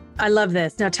 I love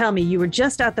this. Now tell me, you were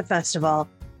just at the festival.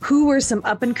 Who were some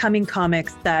up and coming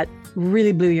comics that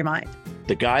really blew your mind?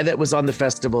 The guy that was on the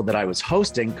festival that I was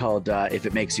hosting, called If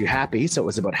It Makes You Happy, so it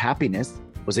was about happiness,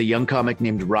 was a young comic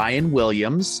named Ryan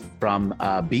Williams from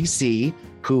BC,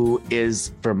 who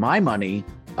is, for my money,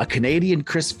 a Canadian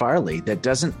Chris Farley that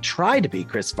doesn't try to be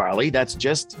Chris Farley. That's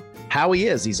just how he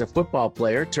is. He's a football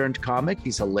player turned comic.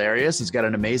 He's hilarious. He's got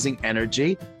an amazing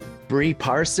energy. Brie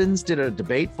Parsons did a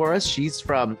debate for us. She's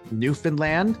from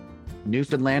Newfoundland.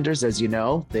 Newfoundlanders, as you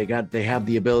know, they have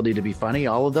the ability to be funny,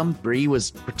 all of them. Brie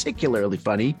was particularly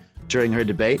funny during her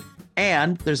debate.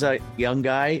 And there's a young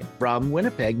guy from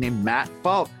Winnipeg named Matt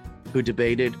Falk, who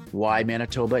debated why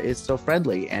Manitoba is so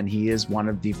friendly. And he is one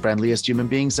of the friendliest human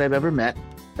beings I've ever met.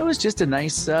 It was just a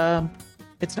nice,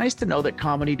 it's nice to know that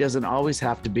comedy doesn't always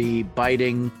have to be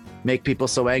biting, make people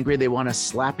so angry they want to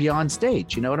slap you on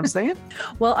stage. You know what I'm saying?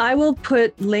 Well, I will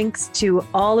put links to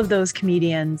all of those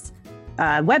comedians'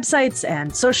 websites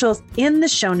and socials in the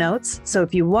show notes. So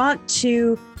if you want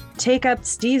to take up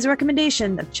Steve's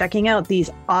recommendation of checking out these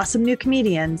awesome new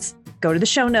comedians, go to the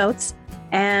show notes.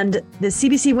 And the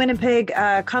CBC Winnipeg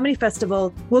Comedy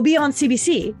Festival will be on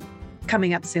CBC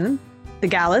coming up soon. The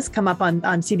galas come up on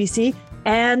CBC.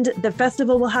 And the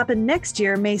festival will happen next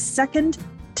year, May 2nd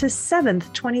to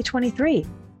 7th, 2023.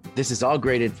 This is all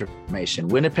great information.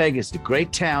 Winnipeg is a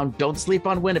great town. Don't sleep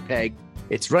on Winnipeg.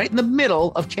 It's right in the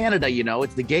middle of Canada, you know.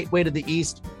 It's the gateway to the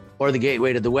east. or the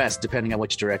gateway to the west, depending on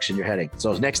which direction you're heading.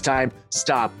 So next time,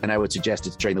 stop, and I would suggest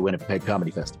it's during the Winnipeg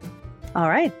Comedy Festival. All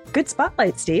right. Good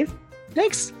spotlight, Steve.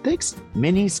 Thanks.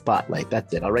 Mini spotlight.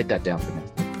 That's it. I'll write that down for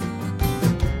next time.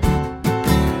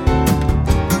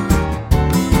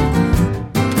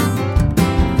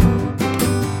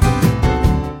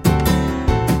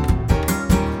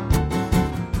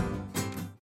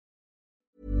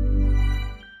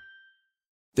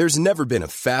 There's never been a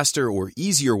faster or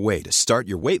easier way to start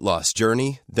your weight loss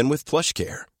journey than with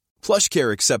PlushCare.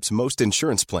 PlushCare accepts most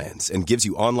insurance plans and gives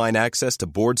you online access to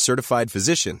board-certified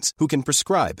physicians who can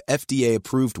prescribe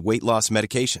FDA-approved weight loss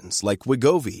medications like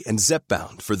Wegovy and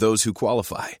Zepbound for those who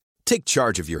qualify. Take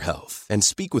charge of your health and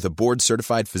speak with a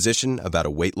board-certified physician about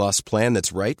a weight loss plan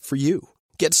that's right for you.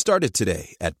 Get started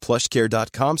today at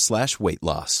plushcare.com/weight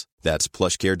loss. That's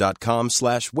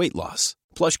plushcare.com/weight loss.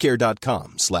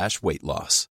 plushcare.com/weight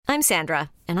loss. I'm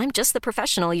Sandra, and I'm just the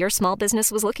professional your small business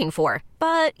was looking for.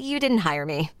 But you didn't hire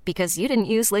me because you didn't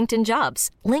use LinkedIn Jobs.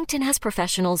 LinkedIn has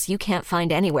professionals you can't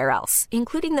find anywhere else,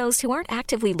 including those who aren't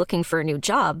actively looking for a new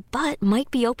job, but might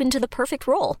be open to the perfect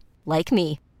role, like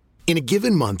me. In a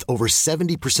given month, over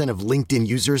 70% of LinkedIn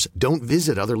users don't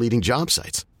visit other leading job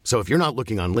sites. So if you're not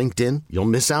looking on LinkedIn, you'll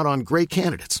miss out on great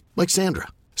candidates like Sandra.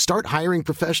 Start hiring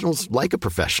professionals like a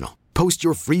professional. Post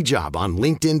your free job on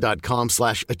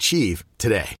linkedin.com/achieve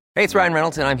today. Hey, it's Ryan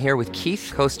Reynolds, and I'm here with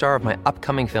Keith, co-star of my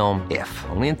upcoming film, If,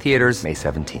 only in theaters May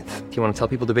 17th. Do you want to tell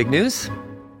people the big news?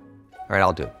 All right,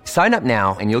 I'll do it. Sign up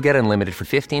now and you'll get unlimited for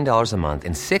 $15 a month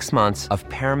and 6 months of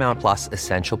Paramount Plus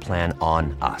Essential Plan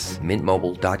on us.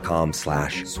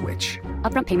 MintMobile.com/switch.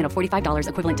 Upfront payment of $45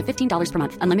 equivalent to $15 per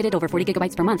month. Unlimited over 40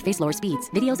 gigabytes per month. Face lower speeds.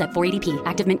 Videos at 480p.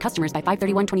 Active Mint customers by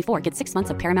 531.24 get 6 months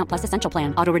of Paramount Plus Essential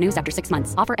Plan. Auto renews after 6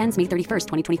 months. Offer ends May 31st,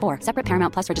 2024. Separate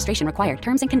Paramount Plus registration required.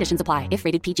 Terms and conditions apply if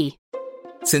rated PG.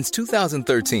 Since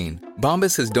 2013,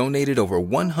 Bombas has donated over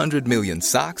 100 million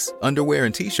socks, underwear,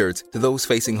 and T-shirts to those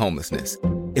facing homelessness.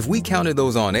 If we counted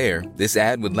those on air, this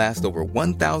ad would last over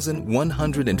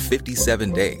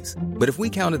 1,157 days. But if we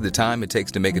counted the time it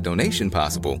takes to make a donation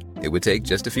possible, it would take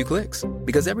just a few clicks.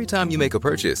 Because every time you make a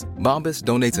purchase, Bombas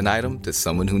donates an item to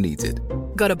someone who needs it.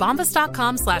 Go to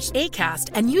bombas.com/ACAST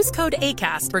and use code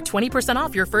ACAST for 20%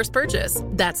 off your first purchase.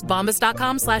 That's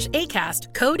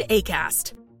bombas.com/ACAST, code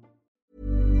ACAST.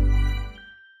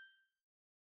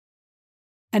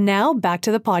 And now back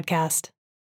to the podcast.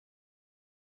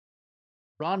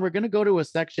 Ron, we're going to go to a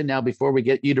section now before we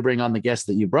get you to bring on the guest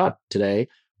that you brought today.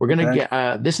 We're going to get,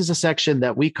 this is a section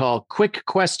that we call Quick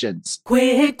Questions.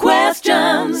 Quick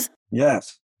questions.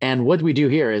 Yes. And what we do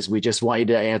here is we just want you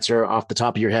to answer off the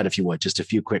top of your head, if you would, just a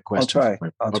few quick questions.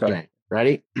 I'll try.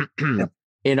 Ready? Yep.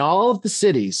 In all of the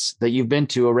cities that you've been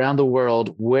to around the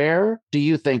world, where do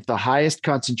you think the highest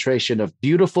concentration of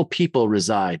beautiful people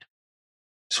reside?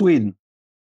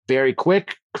 Very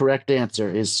quick, correct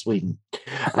answer is Sweden.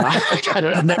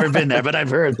 I've never been there, but I've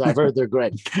heard they're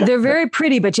great. They're very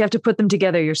pretty, but you have to put them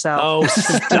together yourself. Oh,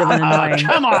 stop.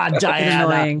 Come on,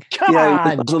 Diana. Come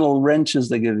on. Those little wrenches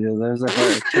they give you. There's a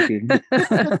tricky.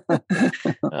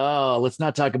 Oh, let's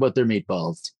not talk about their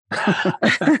meatballs.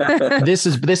 This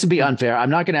would be unfair.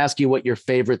 I'm not going to ask you what your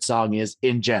favorite song is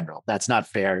in general. That's not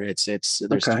fair. There's too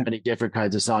many different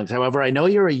kinds of songs. However, I know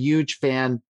you're a huge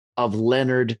fan of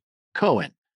Leonard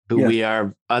Cohen, who we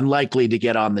are unlikely to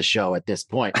get on the show at this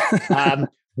point.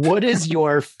 What is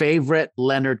your favorite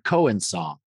Leonard Cohen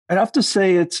song? I'd have to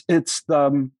say it's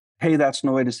Hey, That's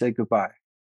No Way to Say Goodbye.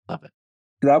 Love it.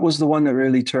 That was the one that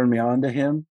really turned me on to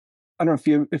him. I don't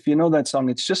know if you know that song.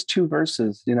 It's just 2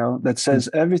 verses, that says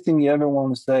everything you ever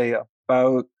want to say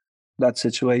about that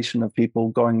situation of people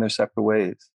going their separate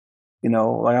ways.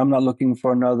 Like, I'm not looking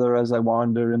for another as I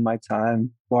wander in my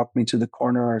time. Walk me to the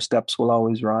corner, our steps will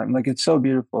always rhyme. Like, it's so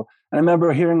beautiful. And I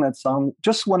remember hearing that song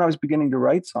just when I was beginning to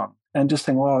write songs and just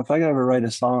thinking, well, if I could ever write a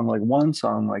song, like one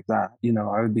song like that,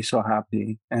 I would be so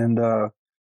happy. And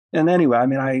anyway, I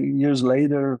mean, years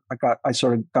later, I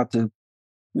sort of got to,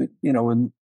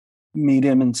 meet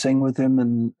him and sing with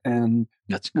him. And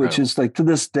which is like, to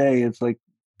this day, it's like,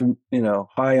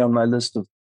 high on my list of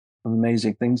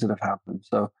amazing things that have happened.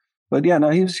 So, but yeah, no,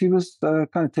 he was kind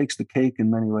of takes the cake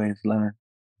in many ways, Leonard.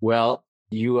 Well,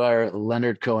 you are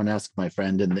Leonard Cohen-esque, my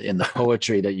friend, in the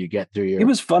poetry that you get through your. He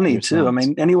was funny too. Songs. I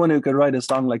mean, anyone who could write a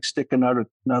song like "Stick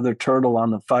another turtle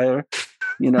on the fire,"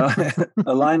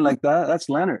 a line like that's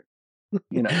Leonard.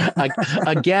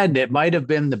 Again, it might have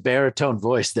been the baritone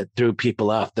voice that threw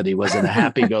people off, that he wasn't a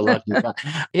happy-go-lucky guy.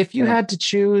 If you had to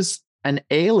choose an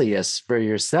alias for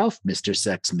yourself, Mr.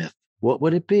 Sexsmith, what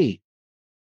would it be?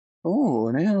 Oh,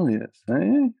 an alias,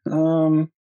 eh?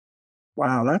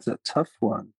 Wow, that's a tough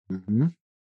one. Mm-hmm.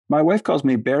 My wife calls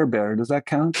me Bear Bear. Does that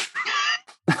count?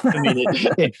 I mean,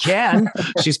 it can.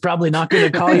 She's probably not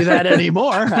going to call you that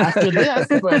anymore after this.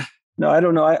 But no, I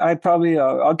don't know. I probably,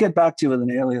 I'll get back to you with an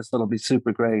alias that'll be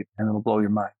super great and it'll blow your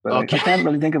mind. But okay. I can't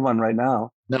really think of one right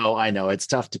now. No, I know. It's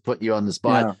tough to put you on the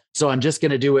spot. Yeah. So I'm just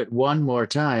going to do it one more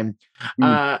time.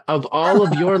 Of all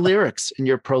of your lyrics in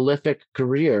your prolific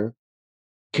career,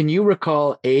 can you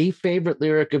recall a favorite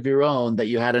lyric of your own that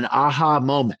you had an aha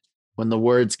moment when the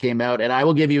words came out? And I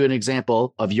will give you an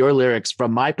example of your lyrics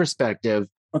from my perspective.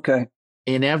 Okay.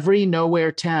 In every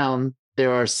nowhere town,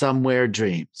 there are somewhere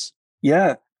dreams.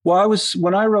 Yeah. Well,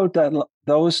 when I wrote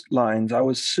those lines, I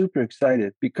was super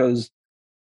excited because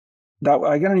I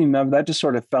don't even remember, that just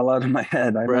sort of fell out of my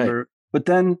head. I remember, but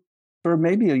then for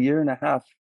maybe a year and a half,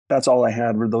 that's all I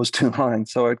had were those two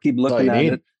lines. So I'd keep looking at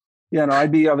it. You know, I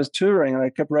was touring and I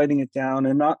kept writing it down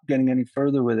and not getting any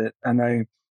further with it. And I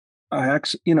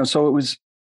actually, you know, so it was,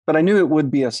 but I knew it would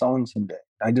be a song someday.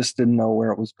 I just didn't know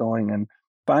where it was going, and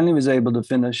finally was able to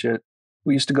finish it.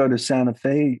 We used to go to Santa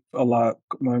Fe a lot.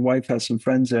 My wife has some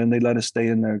friends there and they let us stay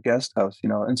in their guest house, you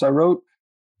know. And so I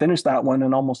finished that one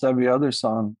and almost every other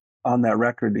song on that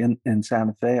record in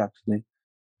Santa Fe, actually.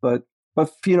 But,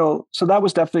 you know, so that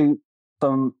was definitely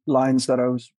some lines that I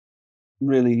was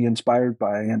really inspired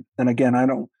by. And again, I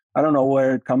don't know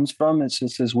where it comes from. It's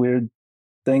just this weird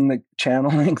thing, the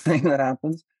channeling thing that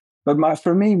happens. But one of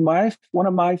the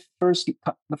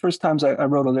first times I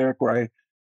wrote a lyric where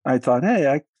I thought, hey,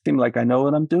 I seem like I know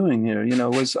what I'm doing here. You know,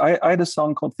 was I had a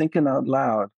song called Thinking Out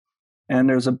Loud, and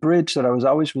there's a bridge that I was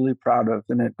always really proud of,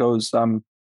 and it goes,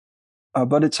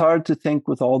 but it's hard to think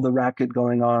with all the racket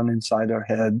going on inside our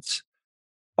heads,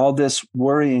 all this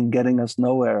worrying getting us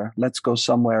nowhere. Let's go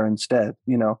somewhere instead,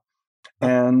 you know.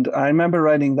 And I remember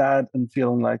writing that and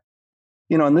feeling like,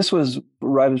 you know, and this was,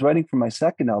 I was writing for my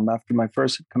second album after my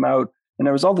first had come out, and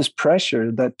there was all this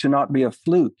pressure that to not be a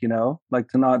fluke, you know, like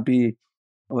to not be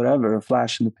whatever, a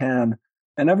flash in the pan.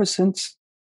 And ever since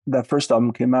that first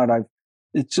album came out, I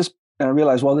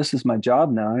realized, well, this is my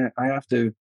job now. I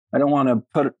don't want to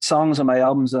put songs on my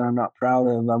albums that I'm not proud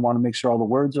of. I want to make sure all the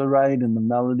words are right and the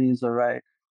melodies are right,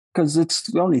 because it's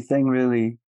the only thing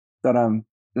really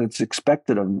that's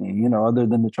expected of me, you know, other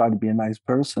than to try to be a nice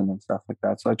person and stuff like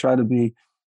that. So I try to be,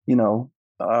 you know,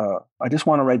 I just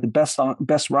want to write the best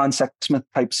Ron Sexsmith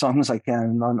type songs I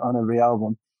can on every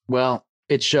album. Well,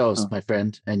 it shows, my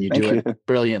friend, and you do it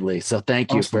brilliantly. So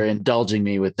thank you for indulging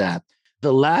me with that.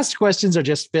 The last questions are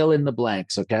just fill in the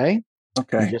blanks, okay?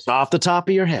 Okay. Just off the top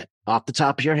of your head. All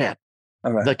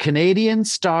right. The Canadian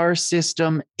Star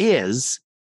System is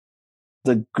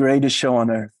the greatest show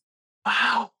on earth.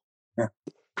 Wow. Yeah.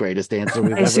 Greatest answer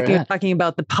we've ever had. You're talking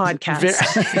about the podcast.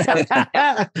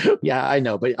 Yeah, I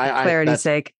know, but clarity's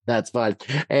sake. That's fine.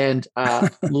 And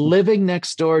living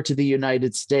next door to the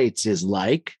United States is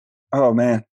like? Oh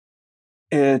man,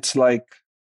 it's like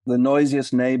the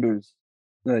noisiest neighbors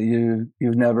that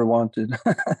you've never wanted.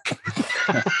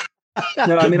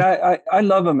 No, I mean, I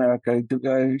love America.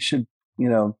 I should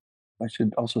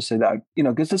also say that, you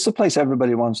know, because it's a place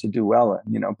everybody wants to do well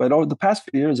in, you know. But over the past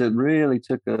few years, it really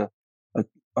took a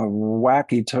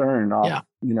wacky turn off,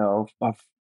 you know, off.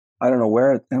 I don't know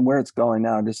where it's going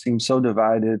now. It just seems so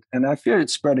divided, and I fear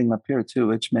it's spreading up here too,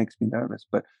 which makes me nervous.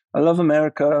 But I love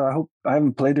America. I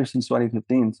haven't played there since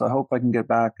 2015, so I hope I can get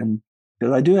back. And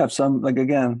because I do have some, like,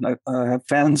 again, I have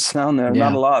fans down there,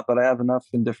 not a lot, but I have enough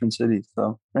in different cities.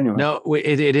 So anyway, no,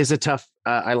 it is a tough.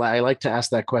 I like to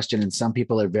ask that question, and some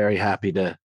people are very happy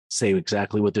to say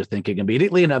exactly what they're thinking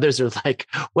immediately, and others are like,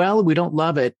 well, we don't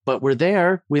love it, but we're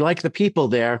there. We like the people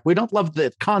there. We don't love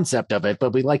the concept of it,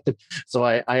 but we like the. So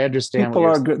I understand.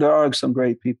 There are some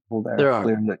great people there. There are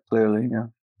clearly, yeah.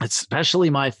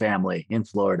 Especially my family in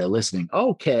Florida listening.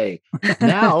 Okay,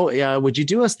 now would you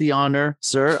do us the honor,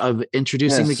 sir, of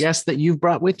introducing the guest that you've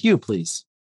brought with you, please?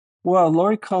 Well,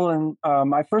 Laurie Cullen.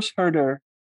 I first heard her.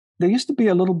 There used to be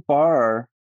a little bar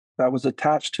that was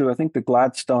attached to, I think, the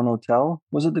Gladstone Hotel.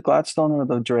 Was it the Gladstone or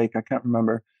the Drake? I can't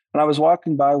remember. And I was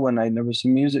walking by one night, and there was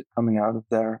some music coming out of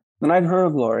there. And I'd heard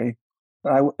of Laurie.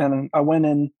 And I went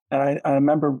in, and I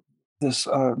remember this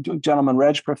gentleman,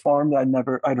 Reg, performed.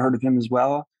 I'd heard of him as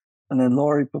well. And then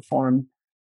Laurie performed.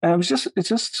 And it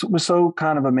just was so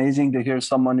kind of amazing to hear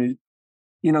someone who,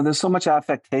 you know, there's so much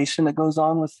affectation that goes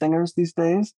on with singers these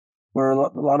days, where a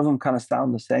lot of them kind of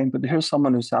sound the same, but to hear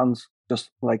someone who sounds just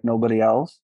like nobody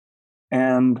else.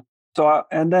 And so,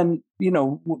 and then, you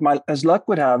know, as luck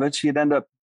would have it, she'd end up,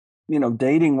 you know,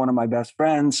 dating one of my best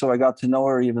friends. So I got to know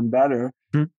her even better,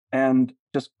 and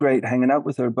just great hanging out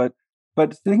with her. But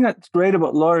the thing that's great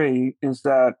about Laurie is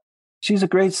that she's a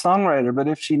great songwriter, but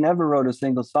if she never wrote a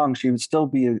single song, she would still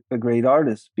be a great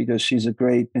artist because she's a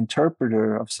great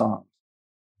interpreter of songs.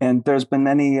 And there's been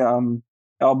many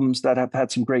albums that have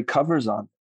had some great covers on.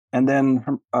 And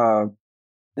then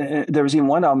there was even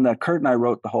one album that Kurt and I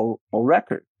wrote the whole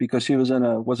record because she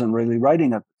wasn't really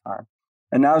writing at the time.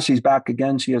 And now she's back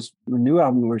again. She has a new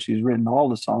album where she's written all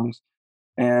the songs.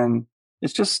 And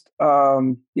it's just,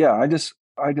 I'm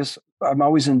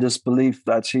always in disbelief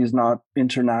that she's not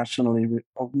internationally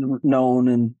known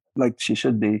and like she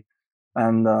should be.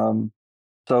 And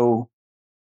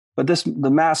but the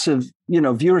massive,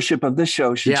 viewership of this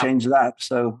show should change that.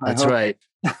 So that's right.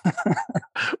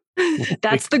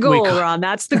 That's the goal, Ron.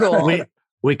 That's the goal.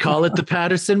 We call it the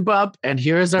Patterson Bump. And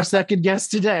here's our second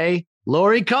guest today,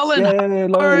 Lori Cullen. Yay,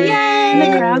 Lori.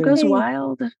 Yay. The crowd goes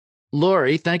wild.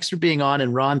 Lori, thanks for being on.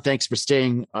 And Ron, thanks for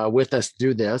staying with us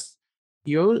through this.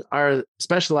 You are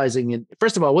specializing in,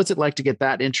 first of all, what's it like to get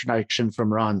that introduction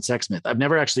from Ron Sexsmith? I've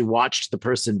never actually watched the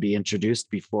person be introduced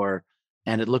before.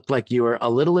 And it looked like you were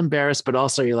a little embarrassed, but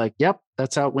also you're like, yep,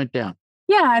 that's how it went down.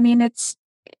 Yeah. I mean,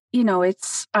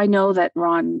 I know that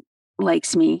Ron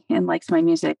likes me and likes my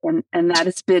music. And that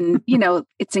has been,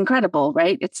 it's incredible,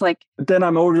 right? It's like. But then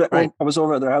I was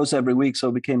over at their house every week, so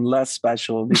it became less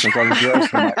special because I was there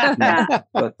so much.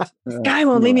 But, guy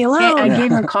won't leave me alone. I gave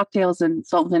her cocktails and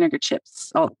salt and vinegar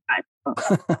chips all the time.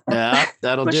 So. Yeah,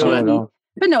 that'll do it.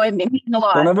 But no, it made me a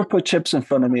lot. Don't ever put chips in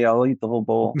front of me. I'll eat the whole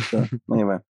bowl. So,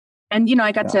 anyway. And,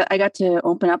 I got to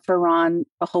open up for Ron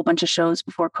a whole bunch of shows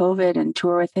before COVID and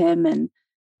tour with him.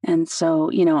 And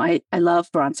so, I love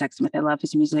Ron Sexsmith. I love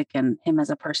his music and him as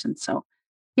a person. So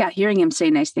yeah, hearing him say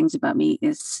nice things about me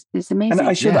is amazing. And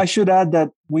I should add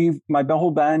that my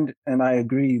whole band and I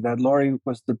agree that Lori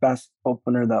was the best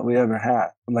opener that we ever had.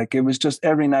 Like it was just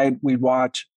every night we'd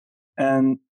watch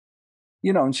and,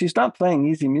 and she stopped playing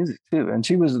easy music too. And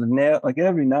she was like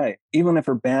every night, even if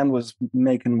her band was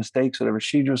making mistakes, whatever,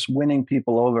 she just winning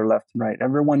people over left and right.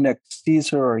 Everyone that sees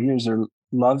her or hears her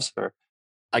loves her.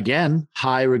 Again,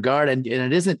 high regard. And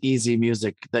it isn't easy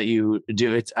music that you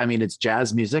do. It's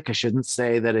jazz music. I shouldn't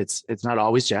say that it's not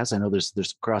always jazz. I know there's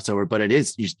crossover, but it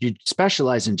is, you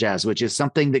specialize in jazz, which is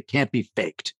something that can't be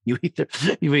faked. You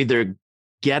either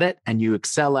get it and you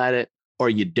excel at it, or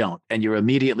you don't, and you're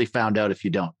immediately found out if you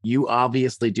don't. You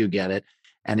obviously do get it.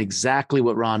 And exactly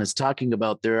what Ron is talking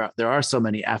about, there are so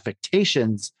many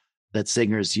affectations that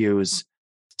singers use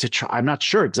to try. I'm not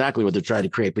sure exactly what they're trying to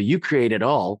create, but you create it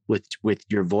all with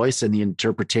your voice and the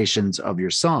interpretations of your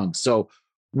songs. So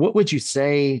what would you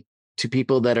say to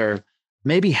people that are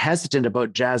maybe hesitant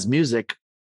about jazz music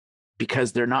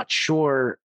because they're not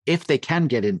sure if they can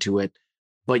get into it,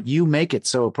 but you make it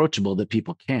so approachable that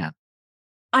people can?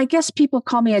 I guess people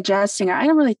call me a jazz singer. I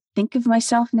don't really think of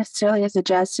myself necessarily as a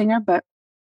jazz singer, but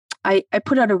I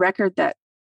put out a record that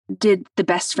did the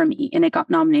best for me, and it got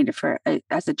nominated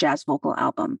as a jazz vocal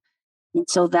album. And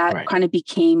so that kind of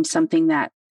became something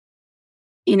that,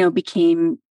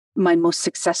 became my most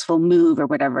successful move or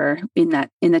whatever in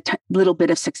the little bit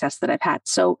of success that I've had.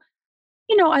 So,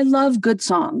 I love good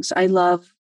songs. I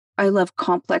love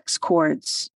complex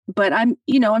chords, but I'm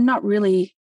not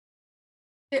really,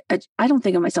 I don't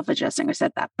think of myself as a jazz singer. I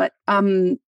said that, but,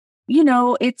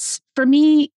 it's for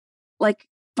me, like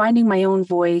finding my own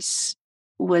voice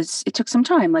it took some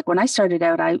time. Like when I started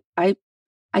out, I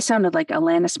sounded like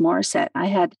Alanis Morissette. I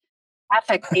had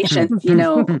affectation,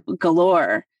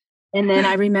 galore. And then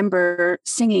I remember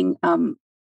singing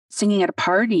at a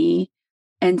party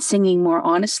and singing more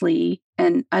honestly.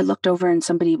 And I looked over and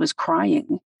somebody was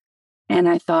crying. And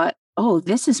I thought, oh,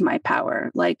 this is my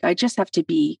power. Like I just have to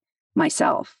be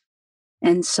myself.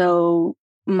 And so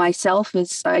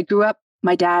I grew up,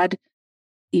 my dad,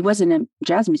 he wasn't a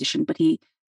jazz musician, but he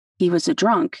was a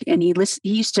drunk, and he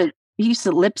used to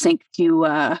lip sync to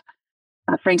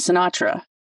Frank Sinatra.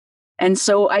 And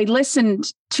so I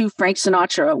listened to Frank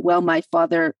Sinatra while my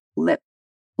father lip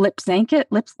sank it.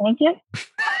 Lip sank.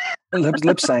 Lip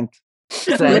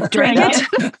drank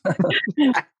it.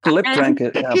 Lip drank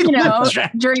it. Yeah.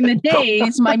 During the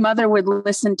days, my mother would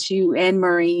listen to Anne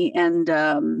Murray, and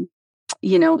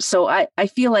so I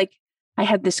feel like I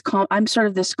had this. I'm sort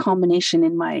of this combination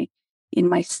in my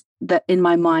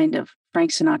mind of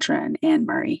Frank Sinatra and Anne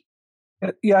Murray.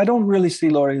 Yeah, I don't really see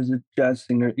Lori as a jazz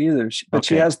singer either, but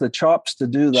she has the chops to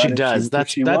do that. She does.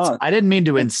 That's. I didn't mean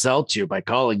to insult you by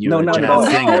calling you a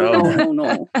jazz singer.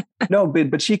 No. No,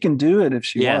 but she can do it if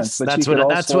she wants. But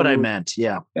that's what I meant.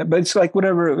 Yeah. But it's like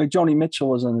whatever. Like Joni Mitchell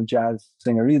wasn't a jazz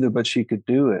singer either, but she could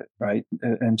do it, right?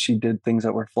 And she did things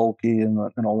that were folky and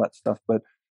all that stuff. But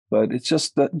But it's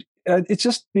just that it's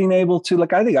just being able to,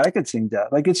 like, I think I could sing jazz.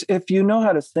 Like, it's if you know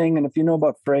how to sing and if you know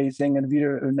about phrasing and if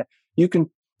you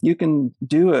can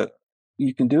do it.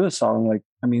 You can do a song like,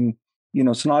 I mean,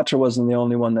 Sinatra wasn't the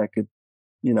only one that could,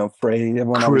 phrase.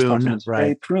 Everyone always talks about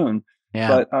right? Croon.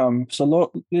 Yeah. But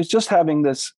so it's just having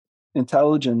this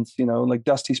intelligence, like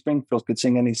Dusty Springfield could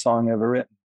sing any song ever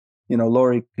written.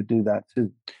 Laurie could do that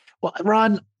too. Well,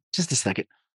 Ron, just a second.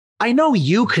 I know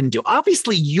you can do.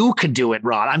 Obviously, you can do it,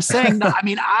 Ron. I'm saying, no, I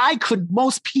mean, I could.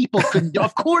 Most people could.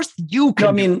 Of course, you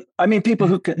can. No, I mean, people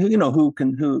who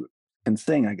can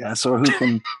sing, I guess, or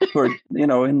who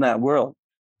are in that world.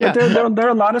 But there are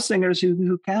a lot of singers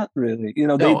who can't really.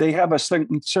 They have a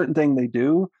certain thing they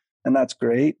do, and that's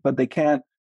great, but they can't,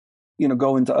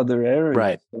 go into other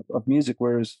areas of music.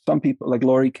 Whereas some people, like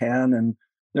Laurie, can, and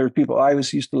there are people. I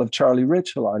used to love Charlie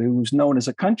Rich a lot, who was known as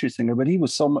a country singer, but he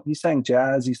sang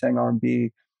jazz, he sang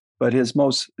R&B, but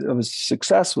most of his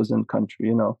success was in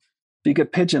country. So you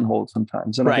get pigeonholed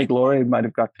sometimes, and I think Laurie might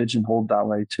have got pigeonholed that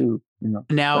way too.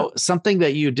 Now, something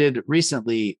that you did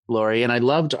recently, Laurie, and I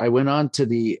went on to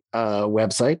the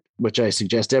website, which I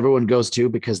suggest everyone goes to,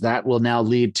 because that will now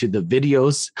lead to the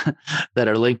videos that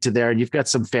are linked to there. And you've got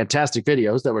some fantastic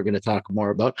videos that we're going to talk more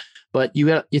about, but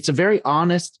it's a very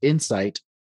honest insight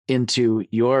into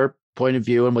your point of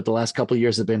view and what the last couple of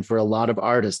years have been for a lot of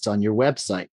artists on your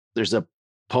website. There's a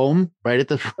poem right at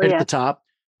the top.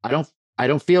 I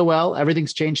don't feel well.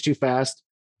 Everything's changed too fast.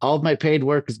 All of my paid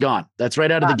work is gone. That's right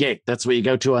out of the gate. That's what you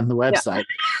go to on the website.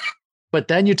 Yeah. But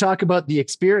then you talk about the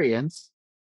experience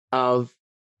of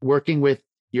working with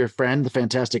your friend, the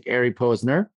fantastic Ari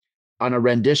Posner, on a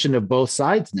rendition of Both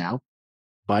Sides Now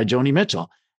by Joni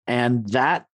Mitchell. And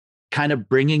that kind of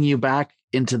bringing you back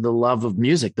into the love of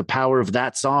music, the power of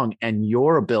that song, and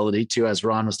your ability to, as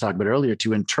Ron was talking about earlier,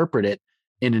 to interpret it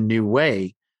in a new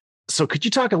way. So could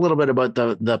you talk a little bit about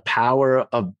the power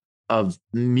of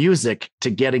music to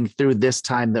getting through this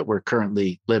time that we're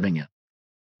currently living in?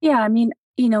 Yeah, I mean,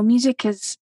 music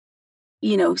has,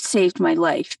 saved my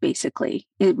life, basically.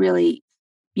 It really,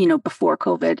 before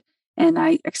COVID, and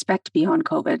I expect beyond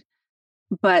COVID.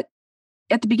 But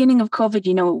at the beginning of COVID,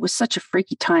 it was such a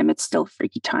freaky time. It's still a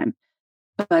freaky time.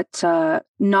 But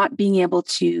not being able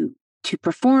to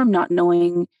perform, not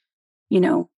knowing,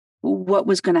 what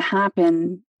was going to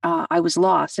happen, I was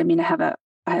lost. I mean, I had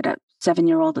a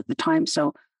 7-year-old at the time,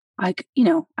 so I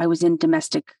was in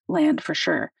domestic land for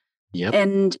sure. Yep.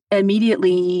 And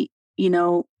immediately,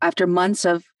 after months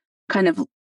of kind of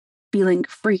feeling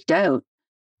freaked out,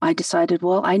 I decided,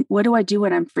 well, what do I do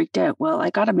when I'm freaked out? Well,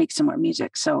 I got to make some more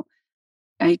music. So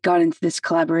I got into this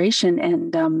collaboration,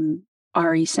 and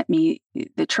Ari sent me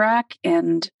the track,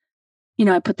 and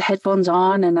I put the headphones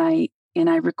on and I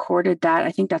recorded that.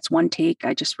 I think that's one take.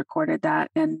 I just recorded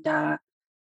that, and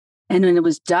when it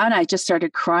was done, I just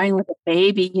started crying like a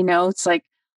baby. It's like,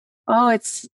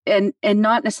 it's and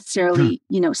not necessarily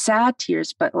sad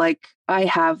tears, but like I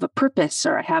have a purpose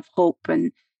or I have hope,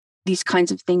 and these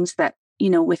kinds of things that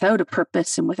without a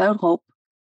purpose and without hope,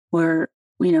 we're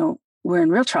in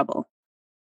real trouble.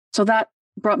 So that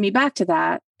brought me back to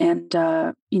that. And,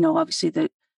 obviously the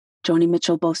Joni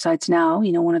Mitchell, Both Sides Now,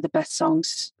 one of the best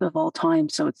songs of all time.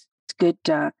 So it's good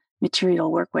material to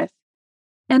work with.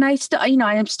 And I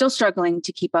am still struggling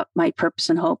to keep up my purpose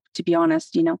and hope, to be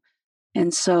honest,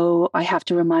 And so I have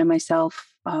to remind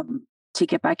myself to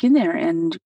get back in there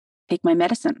and take my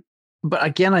medicine. But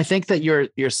again, I think that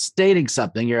you're stating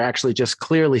something. You're actually just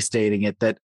clearly stating it,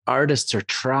 that artists are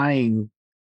trying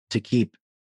to keep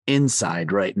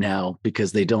inside right now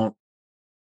because they don't.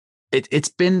 It's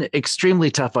been extremely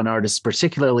tough on artists,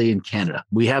 particularly in Canada.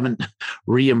 We haven't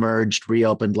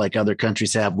reopened like other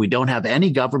countries have. We don't have any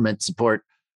government support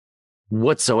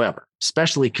whatsoever,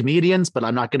 especially comedians, but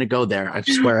I'm not going to go there. I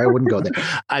swear I wouldn't go there.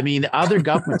 I mean, other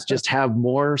governments just have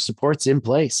more supports in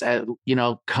place.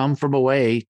 Come From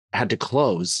Away had to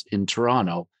close in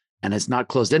Toronto, and it's not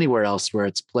closed anywhere else where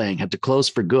it's playing, had to close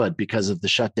for good because of the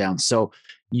shutdown. So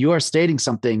you are stating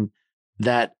something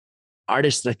that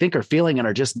artists, I think, are feeling and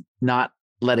are just not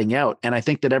letting out. And I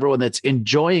think that everyone that's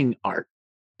enjoying art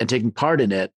and taking part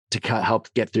in it to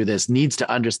help get through this needs to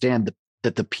understand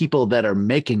that the people that are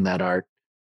making that art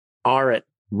are at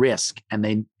risk,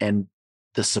 and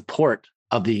the support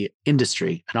of the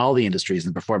industry and all the industries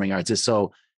in performing arts is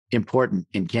so important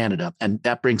in Canada. And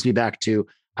that brings me back to,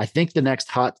 I think the next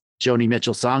hot Joni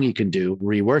Mitchell song you can do,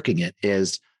 reworking it,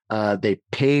 is they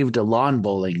paved a lawn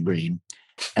bowling green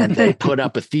and they put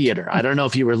up a theater. I don't know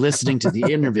if you were listening to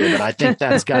the interview, but I think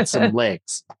that's got some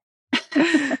legs.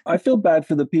 I feel bad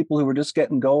for the people who were just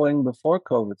getting going before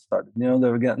COVID started. They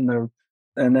were getting their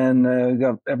and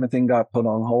then everything got put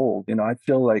on hold. I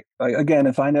feel like again,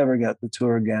 if I never get the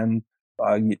tour again,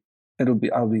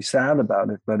 I'll be sad about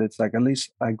it. But it's like at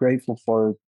least I'm grateful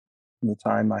for the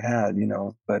time I had.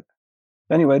 But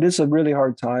anyway, it is a really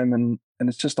hard time, and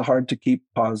it's just hard to keep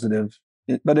positive.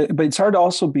 But it's hard to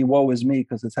also be woe is me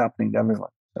because it's happening to everyone.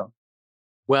 So,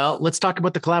 well, let's talk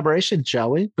about the collaboration,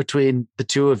 shall we, between the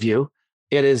two of you?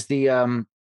 It is the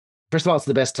first of all, it's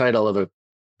the best title of a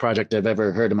project I've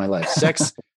ever heard in my life.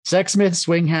 Sexsmith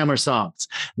Swinghammer Songs.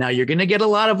 Now you're going to get a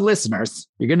lot of listeners.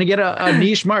 You're going to get a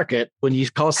niche market when you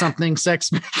call something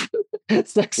Sexsmith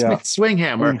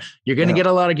Swinghammer. You're going to get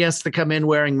a lot of guests that come in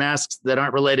wearing masks that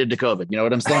aren't related to COVID. You know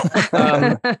what I'm saying?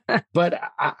 But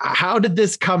how did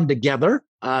this come together?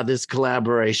 This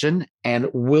collaboration, and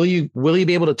will you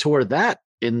be able to tour that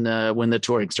in when the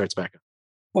touring starts back up?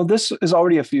 Well, this is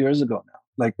already a few years ago now,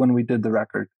 like when we did the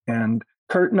record. And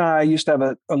Kurt and I used to have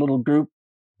a little group.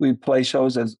 We'd play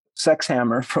shows as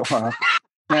Sexshammer for a while.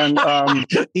 And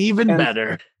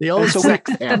better, the old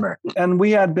Sexshammer. And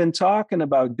we had been talking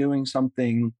about doing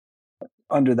something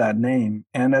under that name.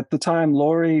 And at the time,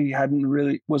 Laurie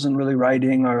wasn't really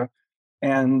writing,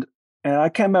 and I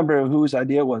can't remember whose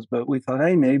idea it was, but we thought,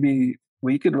 hey, maybe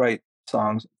we could write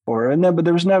songs for her. But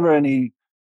there was never any.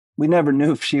 We never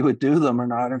knew if she would do them or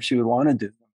not, or if she would want to do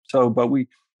them. So, but we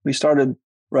started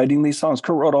writing these songs.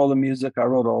 Kurt wrote all the music, I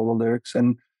wrote all the lyrics,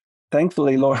 and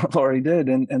thankfully Laurie did,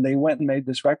 and they went and made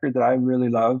this record that I really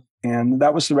love. And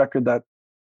that was the record that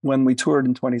when we toured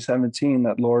in 2017,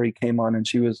 that Laurie came on and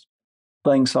she was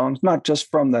playing songs, not just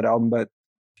from that album, but a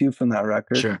few from that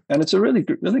record. Sure. And it's a really,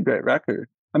 really great record.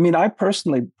 I mean, I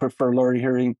personally prefer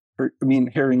hearing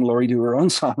Laurie do her own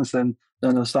songs than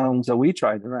the songs that we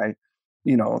tried to write.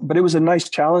 But it was a nice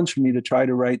challenge for me to try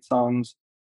to write songs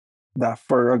that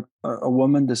for a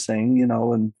woman to sing,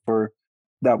 and for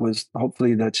that was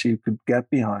hopefully that she could get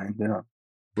behind.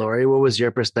 Laurie, what was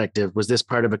your perspective? Was this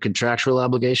part of a contractual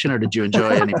obligation, or did you enjoy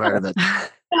any part of it?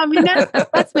 I mean,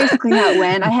 that's basically how it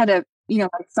went. I had my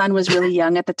son was really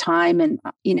young at the time, and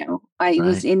I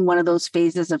was in one of those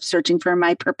phases of searching for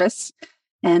my purpose,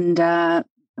 and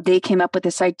they came up with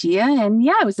this idea, and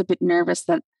I was a bit nervous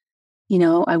that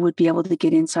I would be able to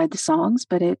get inside the songs,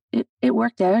 but it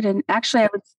worked out. And actually,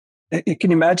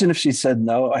 can you imagine if she said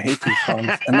no? I hate these songs,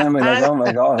 and then we're like, oh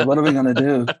my god, what are we going to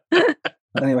do?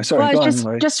 Anyway, sorry.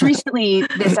 Well, just recently,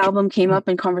 this album came up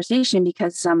in conversation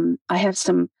because I have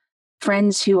some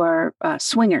friends who are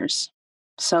swingers,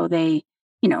 so they.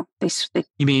 You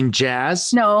mean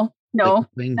jazz? No,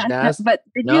 jazz, but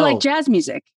they do like jazz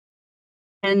music,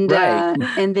 and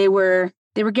and they were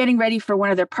getting ready for one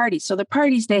of their parties. So the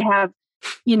parties they have,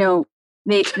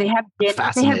 they have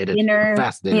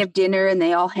dinner, and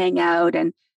they all hang out,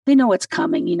 and they know what's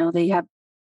coming. They have,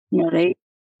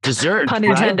 dessert. Pun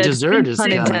intended. Dessert is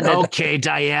pun intended. Okay,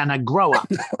 Diana, grow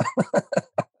up.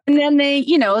 And then they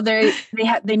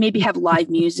maybe have live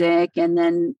music, and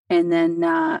then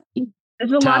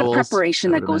there's a lot of preparation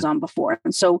that goes on before.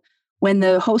 And so when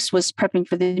the host was prepping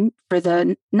for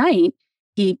the night,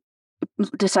 he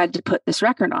decided to put this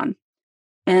record on.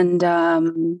 And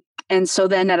so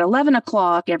then at 11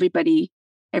 o'clock, everybody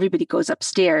goes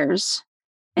upstairs,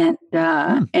 and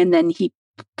then he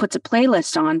puts a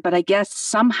playlist on. But I guess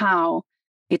somehow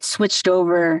it switched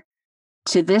over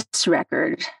to this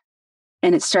record,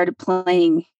 and it started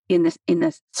playing in the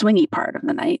swingy part of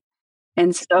the night.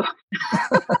 And so,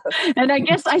 and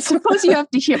I suppose you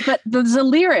have to hear, but the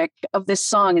lyric of this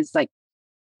song is like,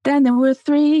 then there were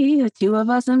three, the two of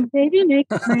us, and baby make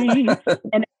three.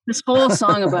 And this whole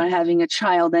song about having a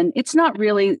child. And it's not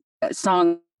really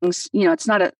songs, it's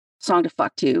not a song to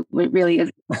fuck to. It really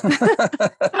is. So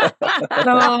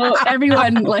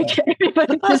everybody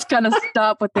just kind of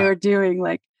stopped what they were doing.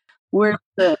 Like, where's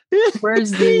the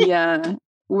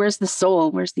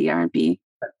soul? Where's the R&B?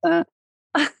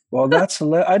 Well, I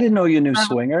didn't know you knew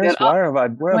swingers. Where have I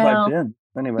been?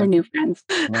 Anyway, they're new friends.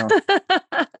 Wow.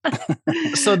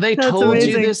 So they told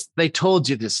you this. They told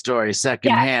you this story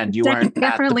secondhand. You weren't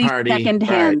definitely at the party.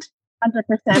 Secondhand,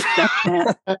 100%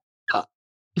 secondhand.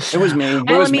 It was me. It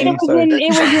was in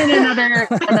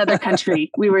another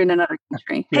country. We were in another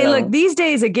country. Hey, look, these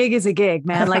days a gig is a gig,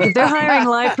 man. Like if they're hiring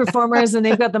live performers and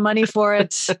they've got the money for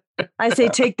it, I say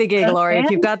take the gig, Laurie.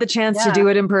 If you've got the chance to do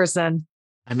it in person.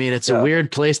 I mean, it's a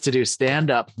weird place to do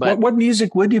stand-up, but what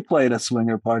music would you play at a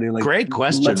swinger party? Like, great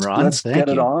question, Ron. Let's get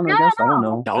it on. I guess I don't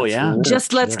know. Oh yeah,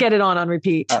 just let's get it on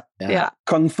repeat. Yeah,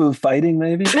 kung fu fighting,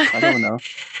 maybe. I don't know.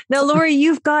 Now, Laurie,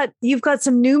 you've got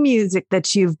some new music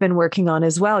that you've been working on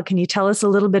as well. Can you tell us a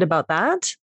little bit about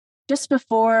that? Just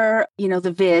before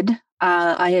the vid,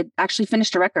 I had actually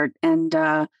finished a record, and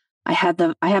I have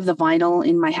the vinyl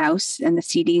in my house and the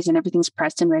CDs and everything's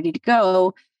pressed and ready to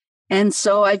go. And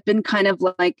so I've been kind of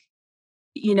like,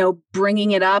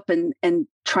 bringing it up and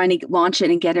trying to launch it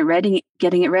and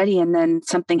getting it ready. And then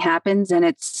something happens and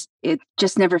it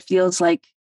just never feels like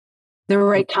the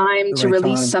right time to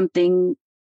release something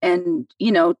and,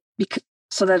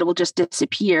 so that it will just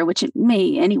disappear, which it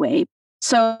may anyway.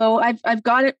 So I've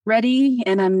got it ready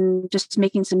and I'm just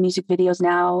making some music videos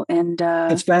now. And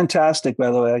it's fantastic, by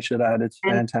the way, I should add. It's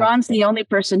fantastic. Ron's the only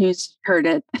person who's heard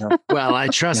it. Yeah. Well, I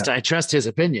trust his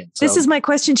opinion. So. This is my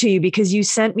question to you, because you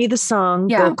sent me the song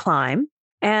Go Climb.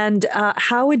 And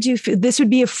how would you feel? This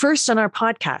would be a first on our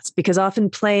podcast, because often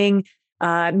playing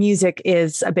music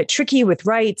is a bit tricky with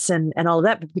rights and all of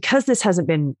that. But because this hasn't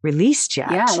been released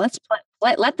yet. Yeah, let's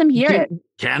let them hear it.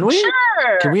 Can we? Sure.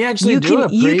 Can we actually do a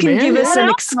premiere? You can give us an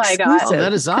exclusive. Oh,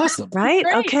 that is awesome. Right?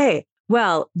 Great. Okay.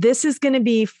 Well, this is going to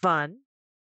be fun.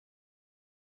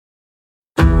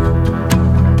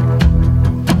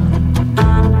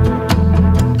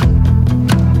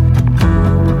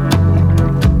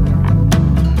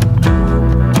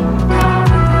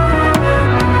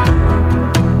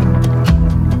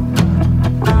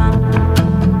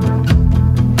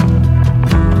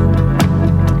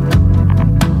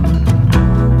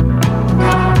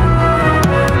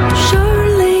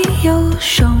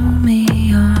 Show me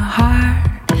your heart.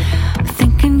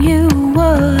 Thinking you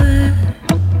would,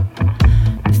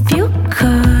 if you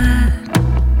could.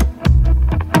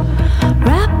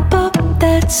 Wrap up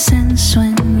that sense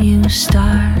when you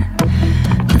start.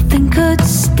 Nothing could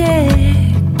stick.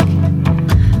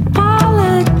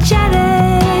 Apologetic.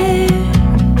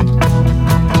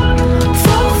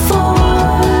 Full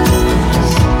force.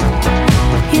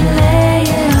 You lay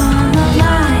it on the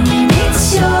line.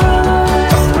 It's yours.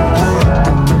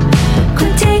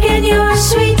 Your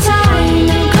sweet time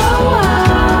and go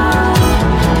up.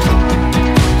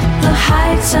 The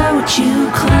heights are what you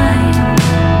climb.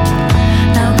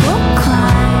 Now go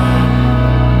climb.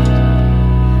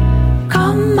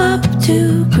 Come up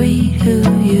to greet who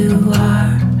you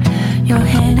are. Your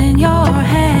hand in your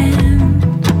hand.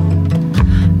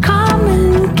 Come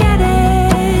and get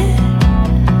it.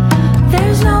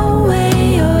 There's no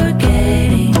way you're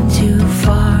getting too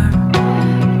far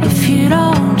if you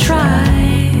don't try.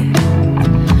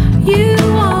 You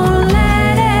won't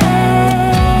let it.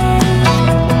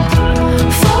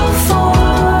 Full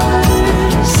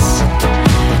force.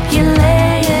 You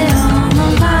lay it on the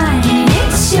line.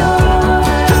 It's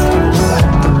yours.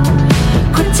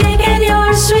 Quit taking your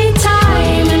sweet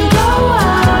time and go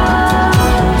up.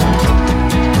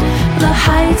 The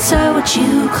heights are what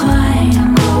you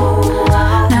climb.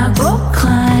 Now go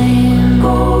climb.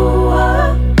 Go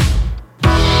up.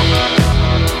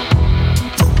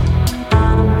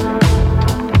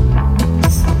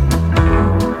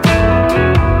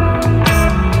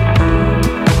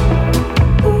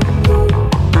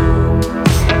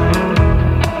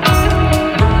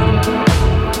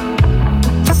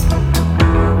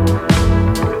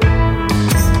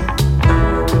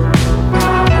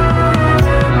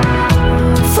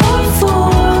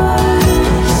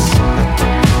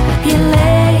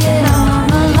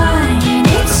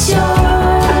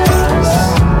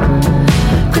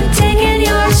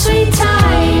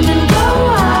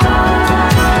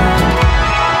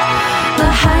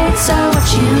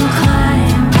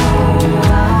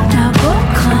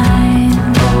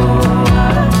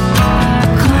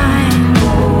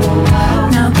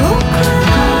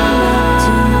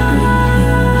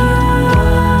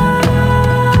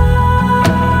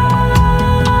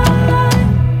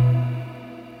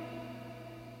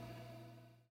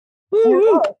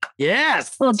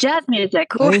 Yes. Little jazz music.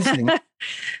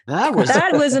 That was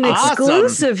an awesome.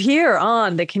 exclusive here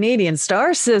on the Canadian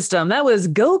Star System. That was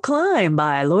Go Climb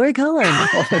by Lori Cullen.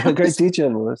 Great teacher,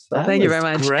 Melissa. Thank you very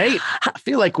much. Great. I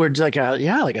feel like we're like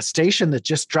a station that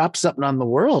just drops something on the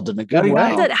world in a good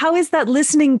way. How is that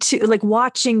listening to, like,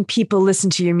 watching people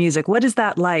listen to your music? What is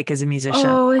that like as a musician?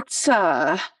 Oh, it's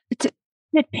a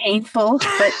bit painful,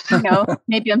 but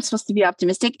maybe I'm supposed to be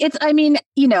optimistic. I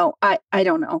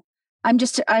don't know.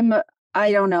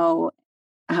 I don't know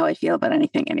how I feel about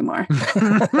anything anymore.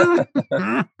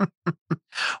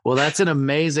 Well, that's an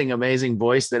amazing, amazing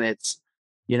voice. And it's,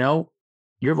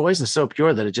 your voice is so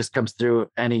pure that it just comes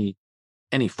through any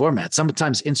format.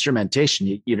 Sometimes instrumentation,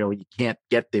 you can't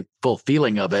get the full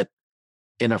feeling of it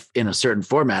in a certain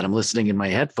format. I'm listening in my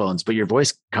headphones, but your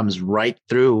voice comes right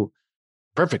through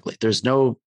perfectly. There's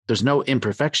no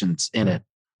imperfections in it.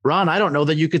 Ron, I don't know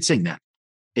that you could sing that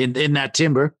in that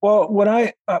timbre. Well, when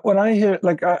I hear,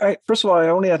 like, I first of all, I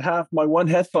only had half my one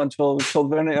headphone full. So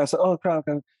then I said, "Oh crap!"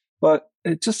 But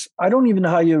it just, I don't even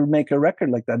know how you make a record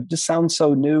like that. It just sounds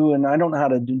so new, and I don't know how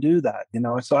to do that, you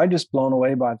know? So I just blown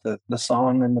away by the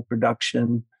song and the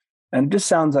production, and it just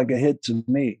sounds like a hit to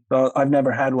me. Well, I've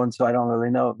never had one, so I don't really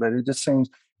know, but it just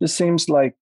seems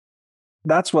like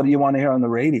that's what you want to hear on the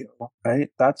radio, right?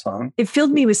 That song. It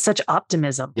filled me with such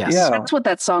optimism. Yes. Yeah. That's what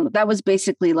that song, that was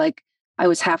basically like, I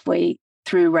was halfway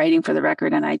through writing for the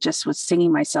record and I just was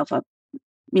singing myself up,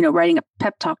 you know, writing a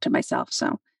pep talk to myself.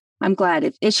 So I'm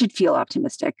glad it should feel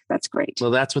optimistic. That's great. Well,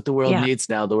 that's what the world needs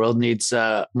now. The world needs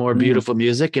more beautiful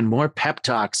music and more pep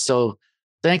talks. So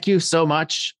thank you so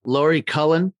much, Laurie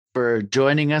Cullen, for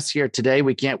joining us here today.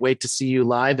 We can't wait to see you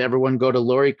live. Everyone go to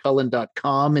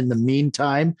lauriecullen.com in the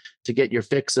meantime to get your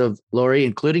fix of Laurie,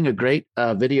 including a great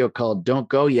video called Don't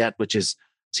Go Yet, which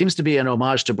seems to be an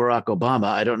homage to Barack Obama.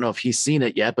 I don't know if he's seen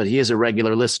it yet, but he is a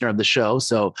regular listener of the show.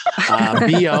 So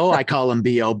B.O., I call him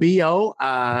B.O. B.O.,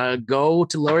 go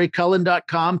to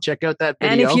lauriecullen.com, check out that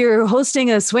video. And if you're hosting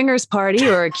a swingers party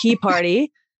or a key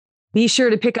party, be sure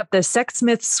to pick up the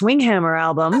Sexsmith Swinghammer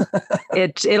album.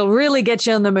 It'll really get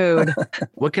you in the mood.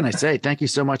 What can I say? Thank you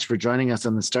so much for joining us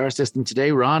on the Star System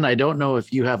today. Ron, I don't know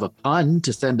if you have a pun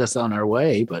to send us on our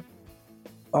way, but...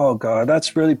 Oh, God,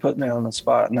 that's really put me on the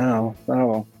spot now.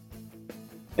 Oh.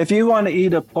 If you want to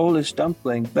eat a Polish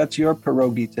dumpling, that's your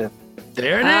pierogi tip.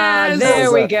 There it is.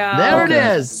 There we go. There it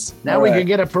is. Now we can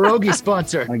get a pierogi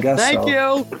sponsor. I guess Thank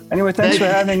you. Anyway, thanks for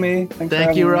having me.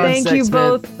 Thank you, Ron. Thank you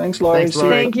both. Thanks, Laurie. Thanks, Laurie.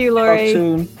 Thank you, Laurie. Talk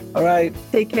soon. All right.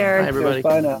 Take care. Bye, everybody.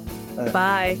 Bye now.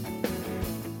 Bye.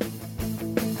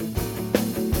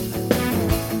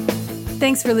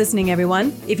 Thanks for listening,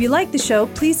 everyone. If you like the show,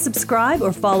 please subscribe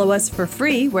or follow us for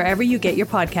free wherever you get your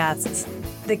podcasts.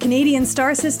 The Canadian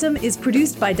Star System is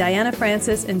produced by Diana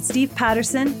Francis and Steve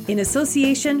Patterson in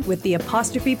association with the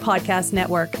Apostrophe Podcast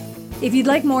Network. If you'd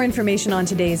like more information on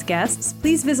today's guests,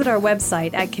 please visit our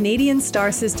website at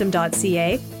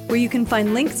canadianstarsystem.ca, where you can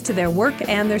find links to their work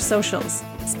and their socials.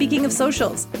 Speaking of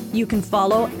socials, you can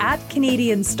follow at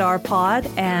Canadian Star Pod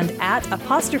and at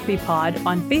Apostrophe Pod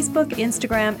on Facebook,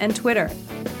 Instagram, and Twitter.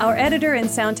 Our editor and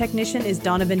sound technician is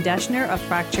Donovan Deschner of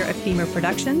Fracture Ephemera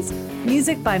Productions.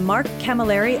 Music by Mark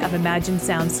Camilleri of Imagine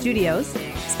Sound Studios.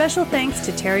 Special thanks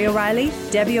to Terry O'Reilly,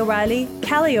 Debbie O'Reilly,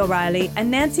 Callie O'Reilly,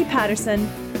 and Nancy Patterson,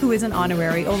 who is an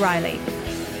honorary O'Reilly.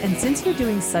 And since you're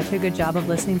doing such a good job of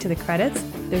listening to the credits,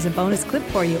 there's a bonus clip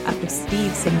for you after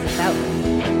Steve sings us out.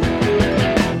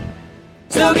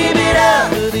 So give it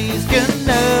up to these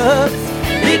Canucks,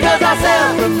 because our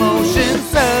self-promotion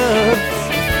sucks.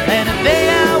 And if they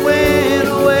went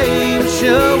away, we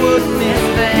sure would miss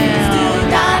them. Do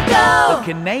not go.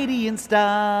 The Canadian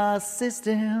Star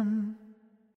System.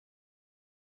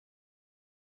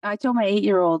 I told my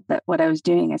 8-year-old that what I was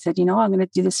doing. I said, you know, I'm going to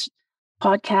do this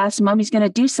podcast. Mommy's going to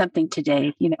do something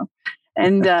today, you know.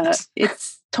 And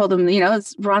it's told him, you know,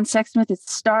 it's Ron Sexsmith.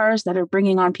 It's stars that are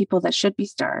bringing on people that should be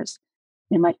stars.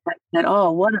 And my friend said,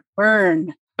 oh, what a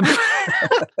burn.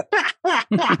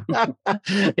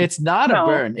 It's not a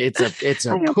burn. It's a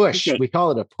push. We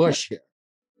call it a push here.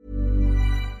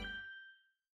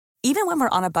 Even when we're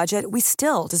on a budget, we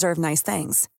still deserve nice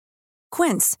things.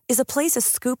 Quince is a place to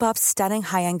scoop up stunning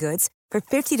high-end goods for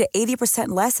 50 to 80%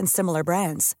 less than similar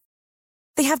brands.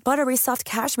 They have buttery soft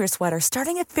cashmere sweaters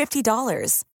starting at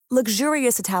 $50,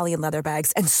 luxurious Italian leather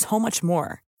bags, and so much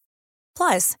more.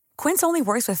 Plus, Quince only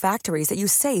works with factories that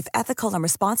use safe, ethical, and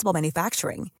responsible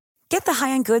manufacturing. Get the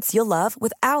high-end goods you'll love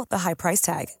without the high price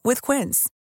tag with Quince.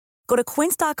 Go to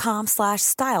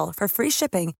quince.com/style for free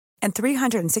shipping and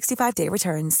 365-day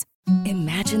returns.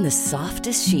 Imagine the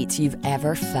softest sheets you've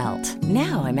ever felt.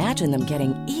 Now imagine them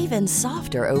getting even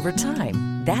softer over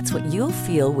time. That's what you'll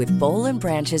feel with Boll &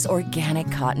 Branch's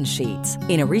organic cotton sheets.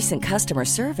 In a recent customer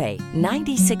survey,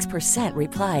 96%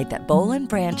 replied that Boll &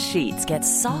 Branch sheets get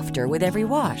softer with every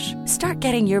wash. Start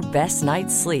getting your best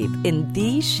night's sleep in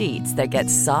these sheets that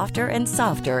get softer and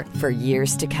softer for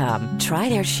years to come. Try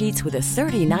their sheets with a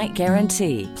 30-night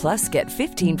guarantee. Plus, get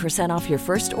 15% off your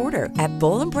first order at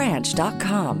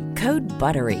bollandbranch.com. Code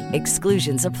BUTTERY.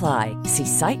 Exclusions apply. See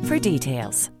site for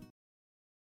details.